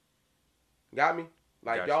 Got me?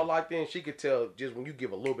 Like Got y'all you. locked in, she could tell just when you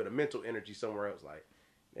give a little bit of mental energy somewhere else. Like,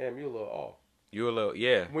 damn, you a little off. You a little,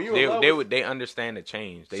 yeah. When you in love They understand the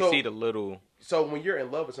change. They So- see the little. So when you're in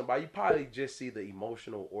love with somebody, you probably just see the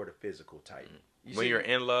emotional or the physical type. You When see- you're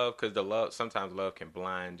in love, because sometimes love can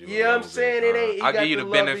blind you. Yeah, I'm saying it ain't- you I'll got give you the the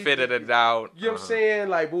love, benefit of the doubt. You know what I'm saying?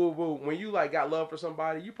 Like, boo, boo. When you like got love for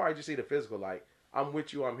somebody, you probably just see the physical. Like, I'm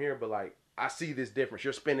with you, I'm here, but like, I see this difference.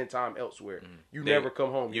 You're spending time elsewhere. You They- never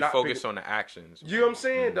come home. You You're not focus picking- on the actions. You know what I'm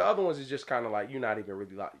saying? The other ones is just kind of like you're not even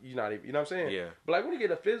really like you're not even. You know what I'm saying? Yeah. But like when you get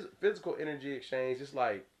a physical energy exchange, it's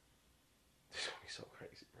like it's gonna be so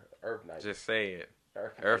crazy, bro. Earth night. Just say it.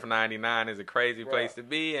 Earth Earth 99 is a crazy Bruh. place to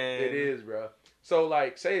be in. It is, bro. So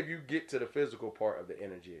like, say if you get to the physical part of the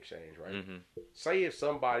energy exchange, right? Mm-hmm. Say if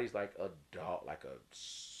somebody's like a dog, like a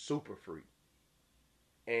super freak,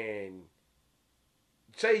 and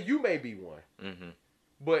say you may be one, Mm-hmm.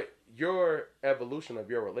 but your evolution of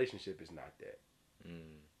your relationship is not that.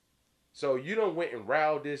 Mm. So you done went and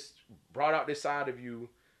brought out this side of you,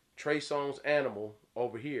 Trey Songz animal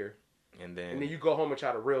over here, And then, and then you go home and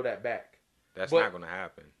try to reel that back. that's but- not going to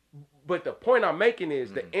happen. But the point I'm making is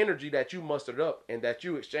Mm-hmm. the energy that you mustered up and that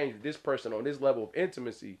you exchanged with this person on this level of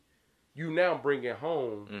intimacy, you now bring it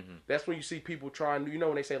home. Mm-hmm. That's when you see people trying, you know,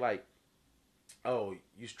 when they say like, oh,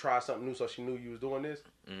 you should try something new so she knew you was doing this.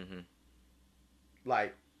 Mm-hmm.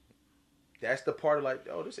 Like, that's the part of like,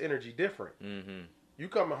 oh, this energy different. Mm-hmm. You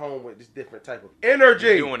coming home with this different type of energy.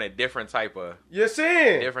 You're doing a different type of You're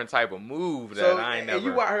seeing. move that So, I ain't never. and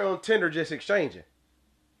you out here on Tinder just exchanging.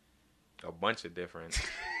 A bunch of different.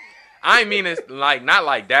 I mean it's like not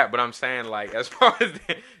like that, but I'm saying like as far as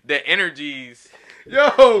the energies,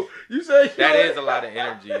 Yo, you say that is a lot of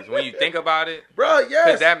energies when you think about it. bro.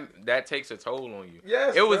 Yes, Because that takes a toll on you.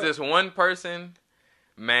 Yes, it was bro. this one person,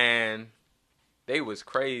 man. They was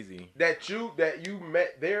crazy. that you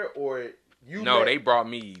met there or you. No, met, they brought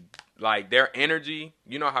me like their energy.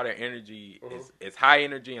 You know how their energy is high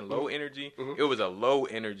energy and low energy. It was a low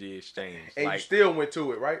energy exchange. and like you still went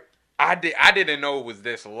to it, right? I didn't know it was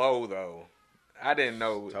this low though. I didn't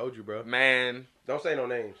know. Told you, bro. Man, Don't say no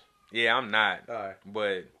names. yeah, I'm not. All right.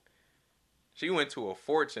 But she went to a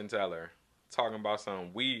fortune teller talking about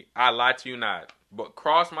something. I lie to you not. But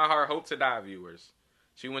cross my heart, hope to die, viewers.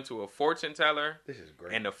 She went to a fortune teller, This is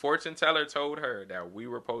great. and the fortune teller told her that we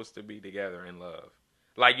were supposed to be together in love.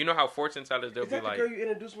 Like, you know how fortune tellers, they'll is be that like, the girl you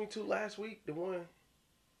introduced me to last week? The one.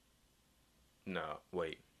 no,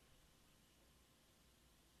 wait.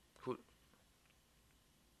 Who?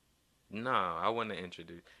 No, I wouldn't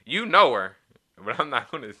introduce. You know her, but I'm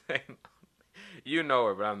not going to say. You know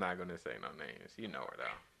her, but I'm not going to say no names. You know her,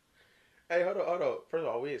 though. Hey, hold on. First of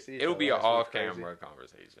all, we didn't see. each It'll other be an last week, off-camera crazy.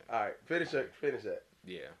 conversation. All right, finish that.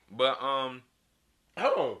 Yeah, but Hold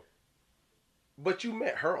on. But you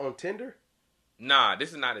met her on Tinder? nah, this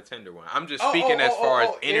is not a Tinder one. I'm just speaking as far as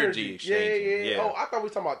energy exchanging. Yeah. Oh, I thought we were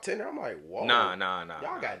talking about Tinder. I'm like, whoa. Nah.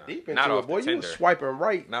 Y'all got deep Not into it, off boy. the You Tinder. was swiping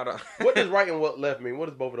right. Not a, What does right and what left mean? What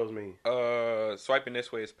does both of those mean? Swiping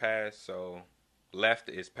this way is pass, so left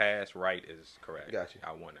is pass, right is correct. Got you.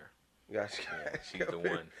 I won her. Gotcha. Yeah, she's the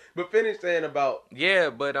one. But finish saying about Yeah,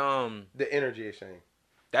 but the energy exchange.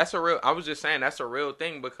 that's a real. I was just saying that's a real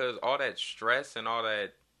thing because all that stress and all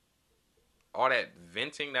that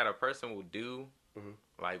venting that a person will do,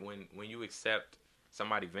 like when you accept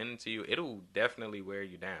somebody venting to you, it'll definitely wear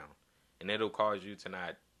you down, and it'll cause you to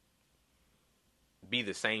not be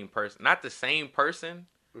the same person. Not the same person,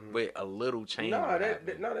 but a little change. No, will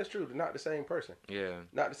happen. that's true. They're not the same person. Yeah.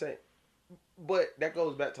 Not the same. But that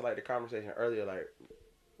goes back to like the conversation earlier. Like,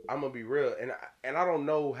 I'm gonna be real, and I don't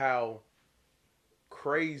know how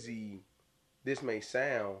crazy this may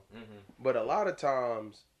sound, but a lot of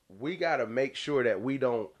times we gotta make sure that we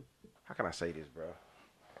don't. How can I say this, bro?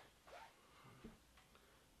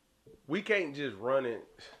 We can't just run it.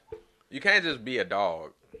 You can't just be a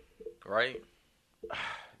dog, right?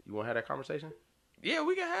 You want to have that conversation? Yeah,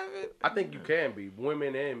 we can have it. I think you can be,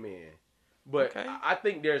 women and men. But Okay. I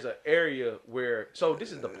think there's an area where, so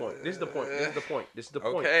this is the point. This is the point. This is the point. This is the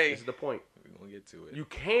point. Okay. This is the point. We're going to get to it. You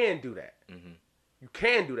can do that. Mhm. You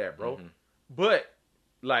can do that, bro. Mhm. But,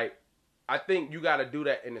 like, I think you got to do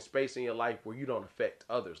that in a space in your life where you don't affect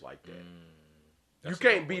others like that. You That's a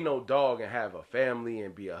can't good be point. no dog and have a family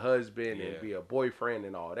and be a husband Yeah. and be a boyfriend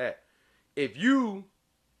and all that. If you,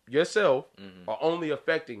 yourself, Mhm. are only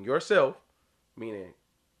affecting yourself, meaning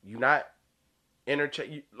you not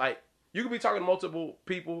like, you could be talking to multiple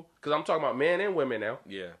people, because I'm talking about men and women now.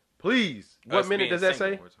 Yeah. Please. What Us minute being does that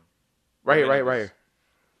single say? or something. Right here, minute right is- here.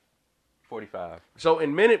 45. So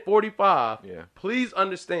in minute 45, Yeah. please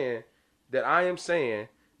understand that I am saying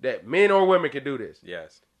that men or women can do this.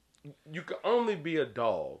 Yes. You can only be a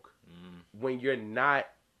dog when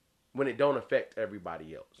it don't affect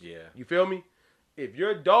everybody else. Yeah. You feel me? If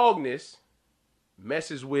your dogness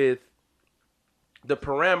messes with the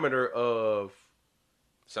parameter of,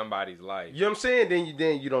 Somebody's life. you know what I'm saying,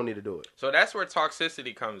 then you don't need to do it. So that's where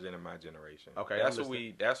toxicity comes in my generation. Okay, That's I'm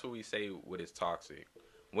what we say what is toxic.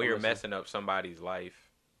 When I'm you're listening. messing up somebody's life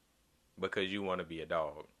because you want to be a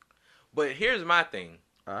dog. But here's my thing.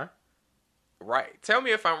 All right? Right. Tell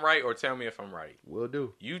me if I'm right or tell me if I'm right. Will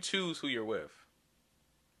do. You choose who you're with.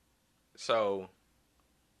 So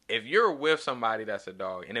if you're with somebody that's a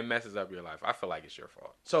dog and it messes up your life, I feel like it's your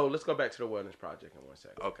fault. So let's go back to the Wellness Project in 1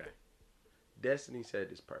 second. Okay. Destiny said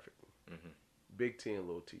this perfectly. Mhm. Big T and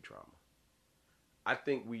little T trauma. I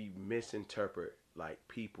think we misinterpret like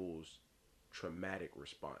people's traumatic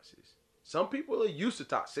responses. Some people are used to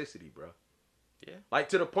toxicity, bro. Yeah. Like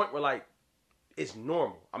to the point where like it's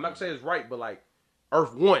normal. I'm not gonna say it's right, but like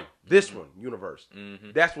Earth 1, this one, universe.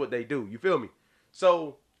 Mhm. That's what they do. You feel me?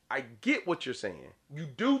 So I get what you're saying. You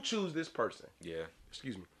do choose this person. Yeah.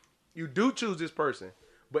 Excuse me. You do choose this person,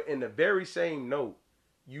 but in the very same note,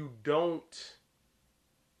 you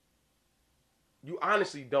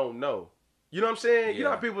honestly don't know. You know what I'm saying? You know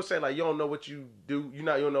how Yeah. people say like you don't know what you do, you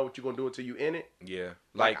don't know what you're gonna do until you in it. Yeah.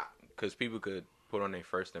 Like, Like, because people could put on their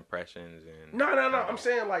first impressions and. No. I'm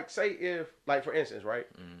saying like say if like for instance,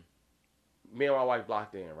 right? Mhm. Me and my wife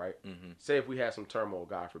blocked in, right? Mhm. Say if we had some turmoil,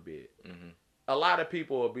 God forbid. Mhm. A lot of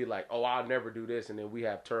people will be like, "Oh, I'll never do this," and then we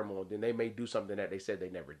have turmoil. Then they may do something that they said they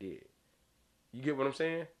never did. You get what I'm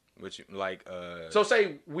saying? Which like So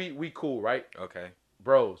say we cool, right? okay.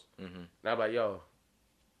 Bros. Mhm. And I'm like, yo,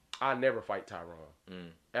 I never fight Tyrone.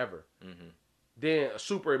 Mm. Ever. Mhm. Then a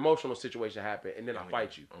super emotional situation happened, and then I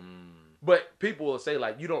fight you. Mm. But people will say,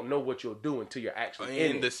 like, you don't know what you'll do until you're actually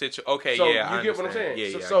in In the it. situation. Okay, So yeah. you I get what I'm understand. saying?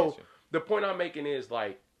 Yeah, yeah. I So get you. the point I'm making is,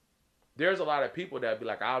 like, there's a lot of people that be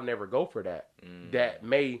like, I'll never go for that. That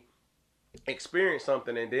may experience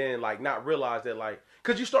something and then, like, not realize that, like,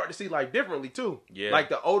 because you start to see life differently, too. Yeah. Like,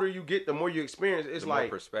 the older you get, the more you experience. It's The more like,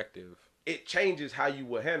 perspective. it changes how you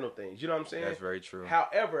will handle things. You know what I'm saying? That's very true.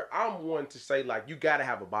 However, I'm one to say, like, you got to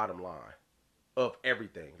have a bottom line of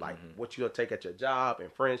everything. Like, what you'll take at your job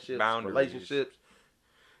and friendships, Boundaries. relationships.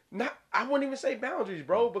 I wouldn't even say boundaries,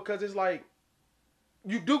 bro, because it's like,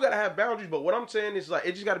 you do got to have boundaries, but what I'm saying is, like,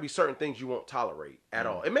 it just got to be certain things you won't tolerate at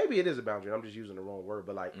all. And maybe it is a boundary. I'm just using the wrong word,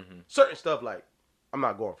 but, like, certain stuff, like, I'm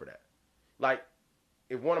not going for that. Like,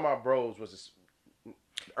 if one of my bros was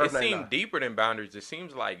It seemed deeper than boundaries. It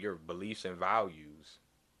seems like your beliefs and values.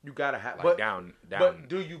 you got to have, Like but down. But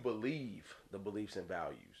do you believe the beliefs and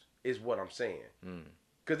values is what I'm saying.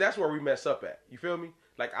 Because that's where we mess up at. You feel me?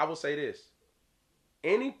 Like, I will say this.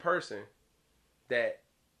 Any person that...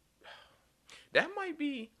 That might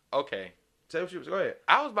be okay. Say what you... Go ahead.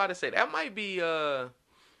 I was about to say that might be the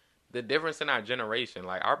difference in our generation.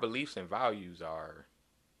 Like our beliefs and values are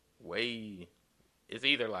way. It's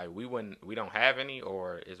either like we don't have any,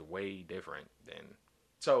 or it's way different than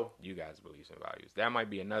So... you guys' beliefs and values. That might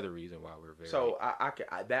be another reason why we're very. So,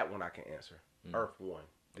 that one I can answer. Earth 1.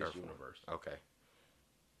 This Earth one. universe. Okay.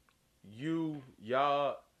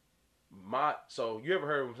 So, you ever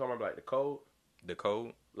heard of something like the code? The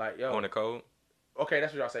code Like, yo... on the code. Okay,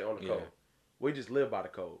 that's what y'all say on the Yeah. code. We just live by the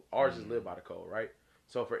code. Ours just live by the code, right?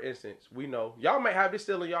 So, for instance, we know... Y'all might have this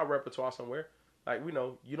still in y'all repertoire somewhere. Like, we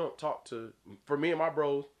know you don't talk to... For me and my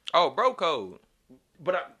bros... Oh, bro code.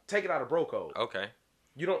 But take it out of bro code. Okay.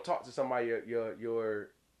 You don't talk to somebody your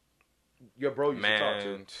bro used to talk to.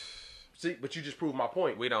 Man, See, but you just proved my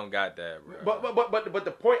point. we don't got that, bro. But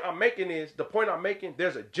the point I'm making is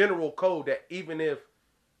there's a general code that even if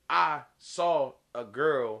I saw a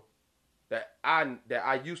girl that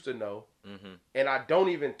I used to know and I don't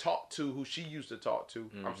even talk to who she used to talk to,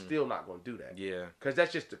 I'm still not gonna do that. Yeah. Because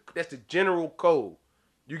that's the general code.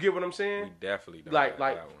 You get what I'm saying? We definitely don't Like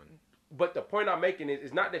got that one. But the point I'm making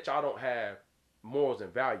is not that y'all don't have morals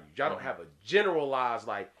and values. Y'all don't have a generalized,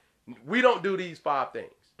 like, we don't do these 5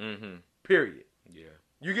 things. Mm-hmm. Period. Yeah.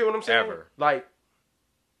 You get what I'm saying? Ever. Like,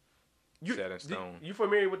 Set in stone. You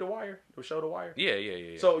familiar with The Wire? The show The Wire?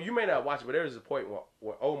 Yeah. So you may not watch it, but there's a point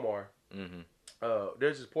where Omar, Mm-hmm.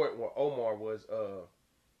 there's this point where Omar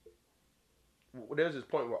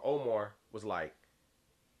was like,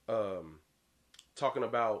 talking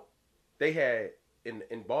about they had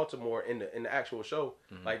in Baltimore in the actual show,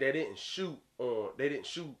 like they didn't shoot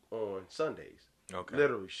on Sundays. Okay.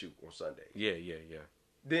 Literally shoot on Sundays. Yeah.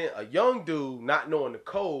 Then a young dude, not knowing the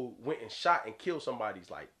code, went and shot and killed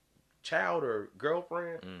somebody's like child or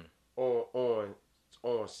girlfriend on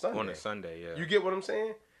Sunday. On a Sunday, yeah. You get what I'm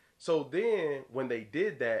saying? So then when they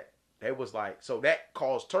did that, they was like, so that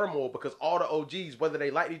caused turmoil because all the OGs, whether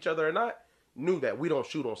they liked each other or not, knew that we don't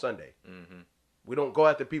shoot on Sunday. Mm-hmm. We don't go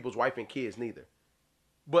after people's wife and kids neither.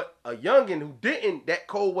 But a youngin who didn't, that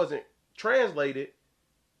code wasn't translated,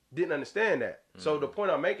 didn't understand that. So the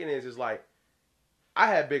point I'm making is like, I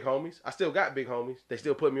had big homies. I still got big homies. They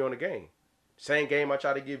still put me on the game. Same game I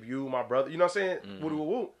try to give you, my brother. You know what I'm saying?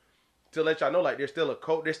 Woo. To let y'all know, like, there's still a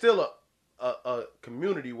code. There's still a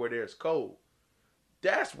community where there's code.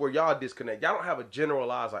 That's where y'all disconnect. Y'all don't have a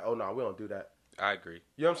generalized, like, oh, no, we don't do that. I agree.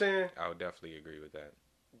 You know what I'm saying? I would definitely agree with that.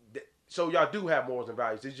 So y'all do have morals and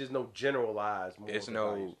values. There's just no generalized morals and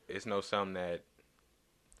values. It's no something that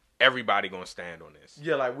everybody gonna stand on this.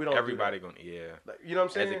 Yeah, like, we don't Everybody do that. gonna, yeah. Like, you know what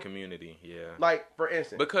I'm saying? As a community, yeah. Like, for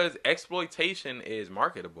instance. Because exploitation is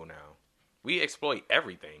marketable now. We exploit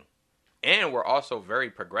everything. And we're also very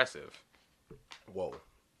progressive. Whoa.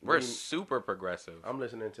 We're super progressive. I'm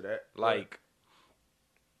listening to that. Like,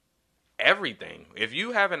 everything. If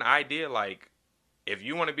you have an idea, like, if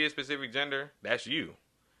you want to be a specific gender, that's you.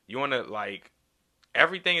 You want to, like,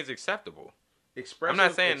 everything is acceptable. Expressive, I'm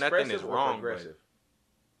not saying nothing is wrong, progressive.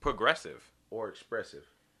 but progressive. Or expressive.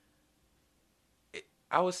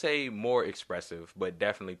 I would say more expressive, but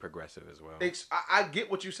definitely progressive as well. I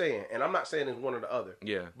get what you're saying, and I'm not saying it's one or the other.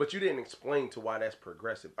 Yeah. But you didn't explain to why that's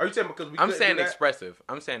progressive. Are you saying because we I'm couldn't saying do that? expressive.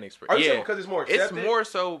 I'm saying expressive. Are you yeah. saying because it's more accepted? It's more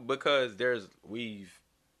so because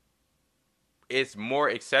it's more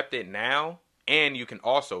accepted now, and you can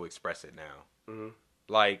also express it now. Mm-hmm.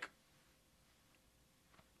 Like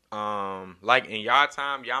in y'all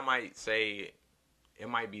time, y'all might say it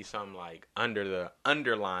might be something like under the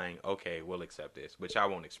underlying, okay, we'll accept this, but y'all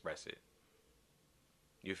won't express it.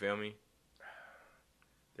 You feel me?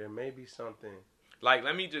 There may be something. Like,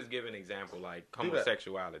 let me just give an example, like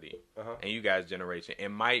homosexuality and you guys' generation. It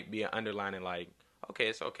might be an underlining, like, okay,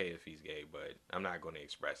 it's okay if he's gay, but I'm not going to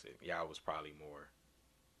express it. Y'all was probably more.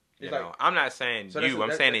 You know, I'm not saying you.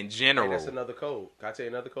 I'm saying in general. Hey, that's another code. Can I tell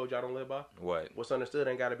you another code y'all don't live by? What? What's understood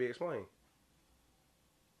ain't got to be explained.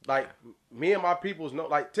 Like, me and my peoples know,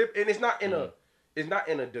 like, and it's not in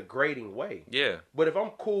a degrading way. Yeah. But if I'm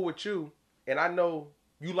cool with you and I know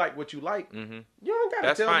you like what you like, you don't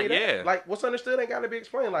gotta tell fine, me that. yeah. Like, what's understood ain't gotta be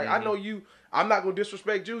explained. Like, I know you. I'm not gonna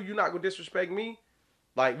disrespect you. You're not gonna disrespect me.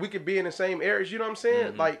 Like, we could be in the same areas. You know what I'm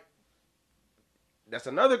saying? Like, that's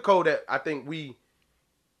another code that I think we,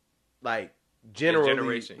 like, generally,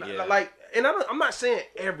 generation, yeah. like, and I'm not saying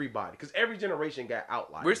everybody, because every generation got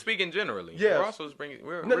outliers. We're speaking generally. Yeah. We're also bringing.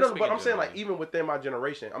 We're No, speaking but I'm saying, generally. like, even within my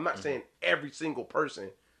generation, I'm not saying every single person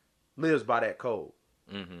lives by that code.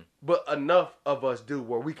 But enough of us do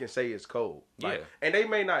where we can say it's code. Like, Yeah. And they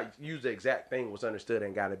may not use the exact thing what's understood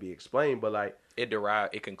and got to be explained, but, like,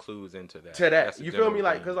 it concludes into that. to that. That's a You feel me? general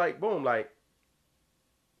Like, thing. because, like, boom, like,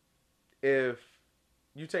 if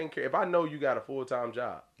you taking care, if I know you got a full-time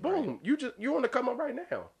job, boom, you want to come up right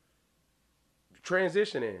now.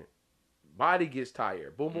 Transitioning, body gets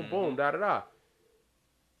tired, boom, boom, boom, da, da, da.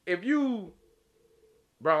 If you,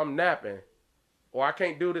 bro, I'm napping, or I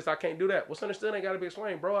can't do this, I can't do that. What's understood ain't got to be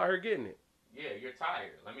explained, bro. I heard getting it. Yeah, you're tired.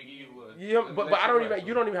 Let me give you a. Yeah, but I don't even.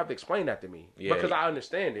 You don't even have to explain that to me because I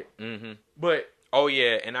understand it. But oh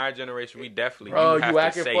yeah, in our generation, we definitely. bro, you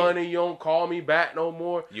acting say funny. You don't call me back no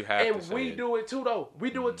more. You have and to say we it. do it too though. We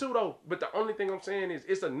do it too though. But the only thing I'm saying is,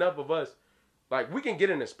 it's enough of us. Like, we can get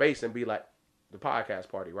in a space and be like the podcast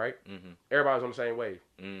party, right? Everybody's on the same wave.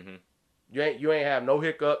 You ain't have no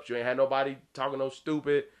hiccups. You ain't had nobody talking no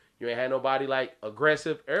stupid. You ain't had nobody like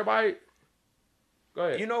aggressive. Everybody. Go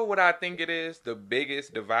ahead. You know what I think it is? The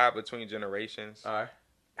biggest divide between generations? All right.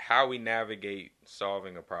 How we navigate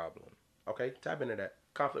solving a problem. Okay, tap into that.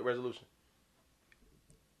 Conflict resolution.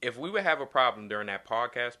 If we would have a problem during that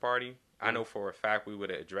podcast party, I know for a fact we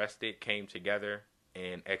would have addressed it, came together,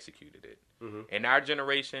 and executed it. In our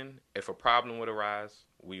generation, if a problem would arise,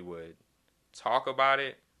 we would talk about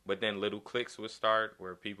it, But then little cliques would start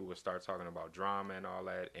where people would start talking about drama and all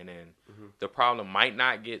that, and then the problem might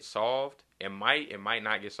not get solved. It might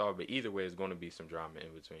not get solved, but either way, it's going to be some drama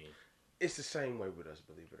in between. It's the same way with us,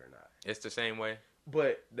 believe it or not. It's the same way.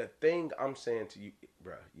 But the thing I'm saying to you,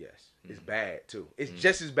 bro, yes, it's bad too. It's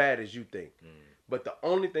just as bad as you think. But the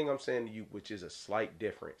only thing I'm saying to you, which is a slight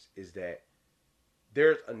difference, is that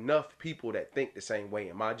there's enough people that think the same way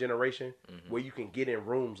in my generation where you can get in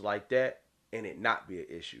rooms like that and it not be an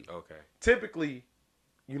issue. Okay. Typically,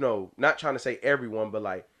 you know, not trying to say everyone, but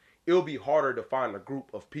like it'll be harder to find a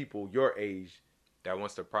group of people your age that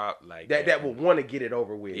wants to that will want to get it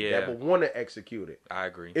over with. Yeah. That will want to execute it. I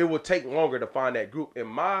agree. It will take longer to find that group. In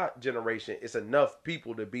my generation, it's enough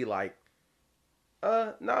people to be like,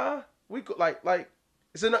 nah, we could like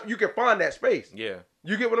it's enough. You can find that space. Yeah.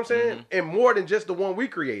 You get what I'm saying? And more than just the one we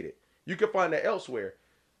created. You can find that elsewhere.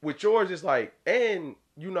 With yours, it's like, and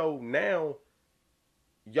you know, now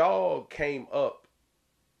y'all came up.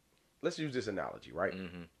 Let's use this analogy, right?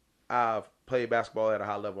 I've played basketball at a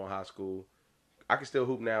high level in high school. I can still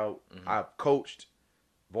hoop now. I've coached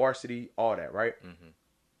varsity, all that, right?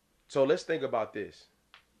 So let's think about this.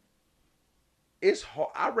 It's hard.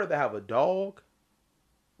 I'd rather have a dog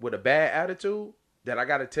with a bad attitude that I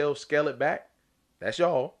got to tell scale it back. That's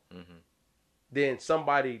y'all. Than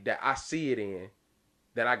somebody that I see it in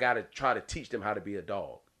that I got to try to teach them how to be a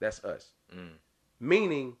dog. That's us.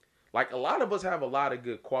 Meaning, like a lot of us have a lot of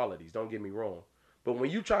good qualities. Don't get me wrong. But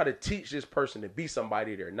when you try to teach this person to be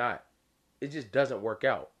somebody they're not, it just doesn't work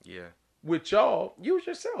out. Yeah. With y'all, use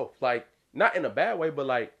yourself. Like, not in a bad way, but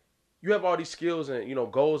like, you have all these skills and, you know,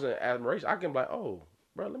 goals and admiration. I can be like, oh,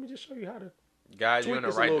 bro, let me just show you how to guys, tweak you in the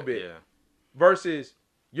this right a little bit. Yeah. Versus,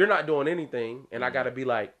 you're not doing anything, and I got to be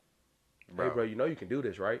like, hey, bro, you know you can do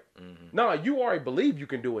this, right? No, you already believe you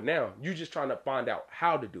can do it now. You're just trying to find out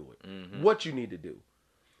how to do it, what you need to do.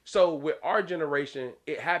 So with our generation,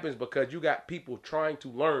 it happens because you got people trying to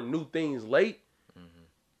learn new things late,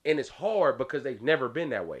 and it's hard because they've never been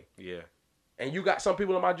that way. Yeah. And you got some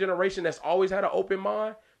people in my generation that's always had an open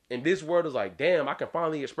mind, and this world is like, damn, I can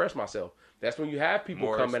finally express myself. That's when you have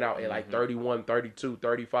people coming out at like 31, 32,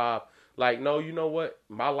 35. Like, no, you know what?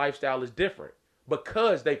 My lifestyle is different.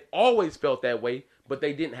 Because they've always felt that way, but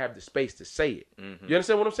they didn't have the space to say it. You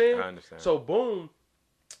understand what I'm saying? I understand. So boom.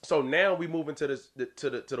 So now we move into this to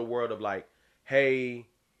the world of like, hey,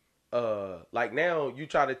 like now you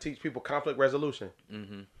try to teach people conflict resolution.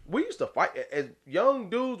 We used to fight as young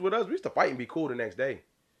dudes with us. We used to fight and be cool the next day.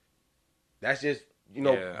 That's just, you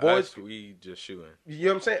know, boys. We just shooting. You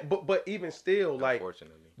know what I'm saying? But even still, like,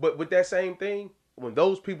 unfortunately. But with that same thing, when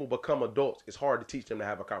those people become adults, it's hard to teach them to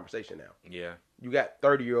have a conversation now. Yeah. You got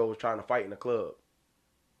 30-year-olds trying to fight in the club.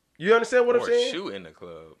 You understand what I'm saying? Shoot in the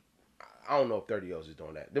club. I don't know if 30-year-olds is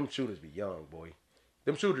doing that. Them shooters be young, boy.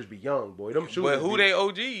 Them shooters be young, boy. Them shooters. But who they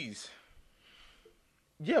OGs?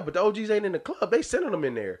 Yeah, but the OGs ain't in the club. They sending them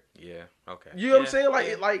in there. Yeah. Okay. You know what I'm saying?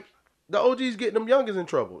 Like, like the OGs getting them youngers in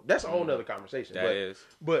trouble. That's a whole nother conversation. That is.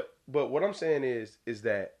 But what I'm saying is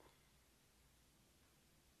that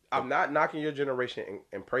I'm not knocking your generation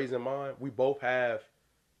and praising mine. We both have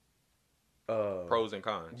pros and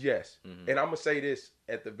cons. Yes. And I'm gonna say this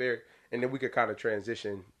at the very, and then we could kind of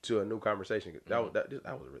transition to a new conversation. That was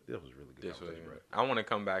really good. I want to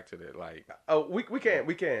come back to that. Like, oh, we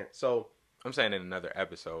can. So I'm saying in another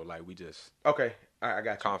episode, like we just okay. I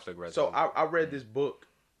got you. Conflict resolution. So I read this book.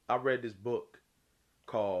 I read this book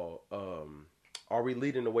called "Are We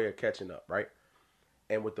Leading the Way or Catching Up?" Right.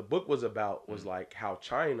 And what the book was about was like how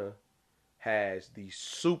China has these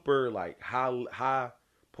super like high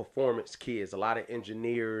performance kids, a lot of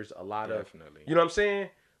engineers, a lot of, you know what I'm saying?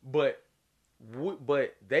 But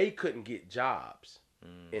they couldn't get jobs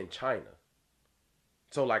in China.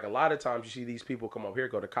 So like a lot of times you see these people come up here,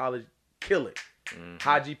 go to college, kill it.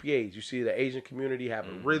 High GPAs. You see the Asian community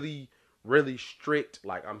having really, really strict,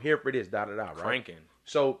 like, I'm here for this, right? Cranking.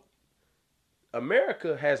 So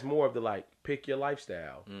America has more of the like, pick your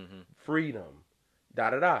lifestyle, freedom,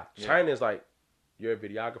 Yeah. China is like, you're a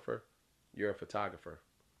videographer, you're a photographer,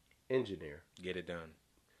 engineer. Get it done.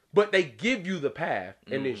 But they give you the path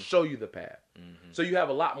and then show you the path. So you have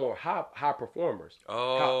a lot more high performers.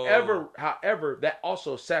 Oh. However, that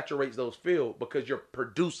also saturates those fields because you're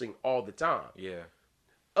producing all the time. Yeah.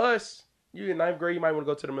 Us, you in 9th grade, you might want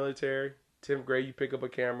to go to the military. 10th grade, you pick up a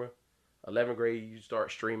camera. 11th grade, you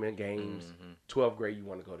start streaming games. 12th grade, you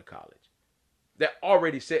want to go to college. That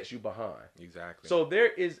already sets you behind. Exactly. So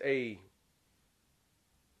there is a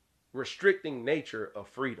restricting nature of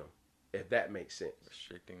freedom, if that makes sense.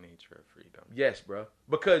 Restricting nature of freedom. Yes, bro.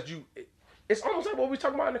 Because it's almost like what we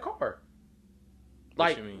talking about in the car. What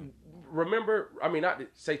Like, you mean? remember, I mean, not to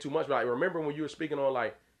say too much, but like, remember when you were speaking on,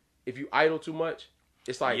 like, if you idle too much,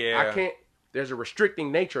 it's like, I can't, there's a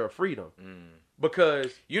restricting nature of freedom.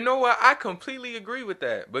 Because. You know what? I completely agree with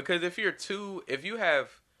that. Because if you have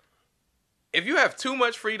too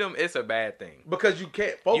much freedom, it's a bad thing. Because you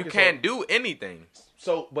can't focus. You can't do anything.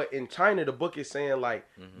 So, but in China, the book is saying, like,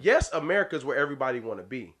 yes, America's where everybody want to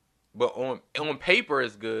be. But on paper,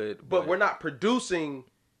 it's good. But we're not producing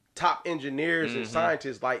top engineers and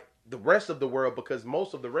scientists like the rest of the world, because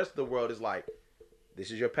most of the rest of the world is like, this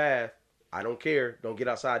is your path. I don't care. Don't get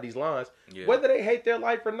outside these lines. Yeah. Whether they hate their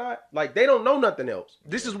life or not, like, they don't know nothing else.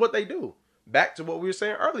 This is what they do. Back to what we were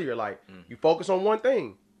saying earlier. Like, you focus on one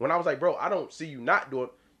thing. When I was like, bro, I don't see you not doing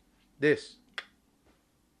this.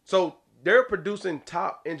 So they're producing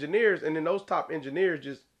top engineers, and then those top engineers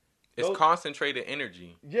just... It's concentrated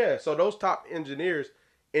energy. Yeah, so those top engineers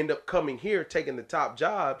end up coming here, taking the top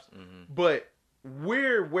jobs, but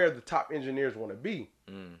we're where the top engineers want to be.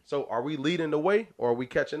 So are we leading the way, or are we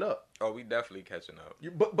catching up? Oh, we definitely catching up.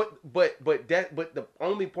 But the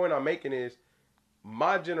only point I'm making is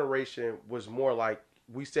my generation was more like,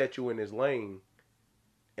 we set you in this lane,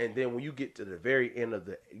 and then when you get to the very end of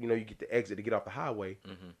the, you get the exit to get off the highway,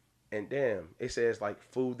 and damn, it says like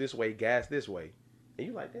food this way, gas this way. And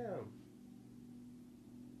you like, damn,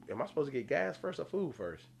 am I supposed to get gas first or food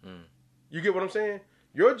first? You get what I'm saying?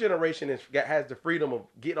 Your generation has the freedom of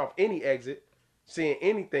getting off any exit, seeing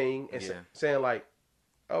anything, and saying like,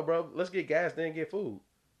 oh, bro, let's get gas, then get food.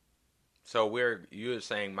 So you're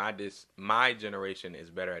saying my generation is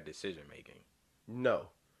better at decision making? No.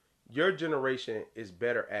 Your generation is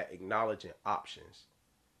better at acknowledging options.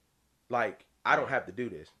 Like, I don't have to do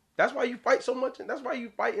this. That's why you fight so much, and that's why you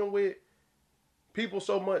fighting with people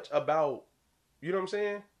so much about, you know what I'm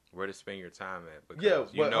saying? Where to spend your time at.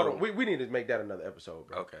 Because but hold on. We need to make that another episode,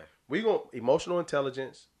 bro. Okay. We going emotional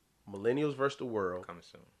intelligence, millennials versus the world. Coming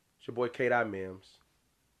soon. It's your boy K-Dot Mims.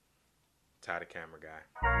 Ty the camera guy.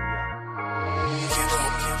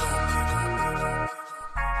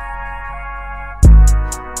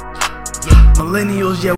 Millennials, yeah.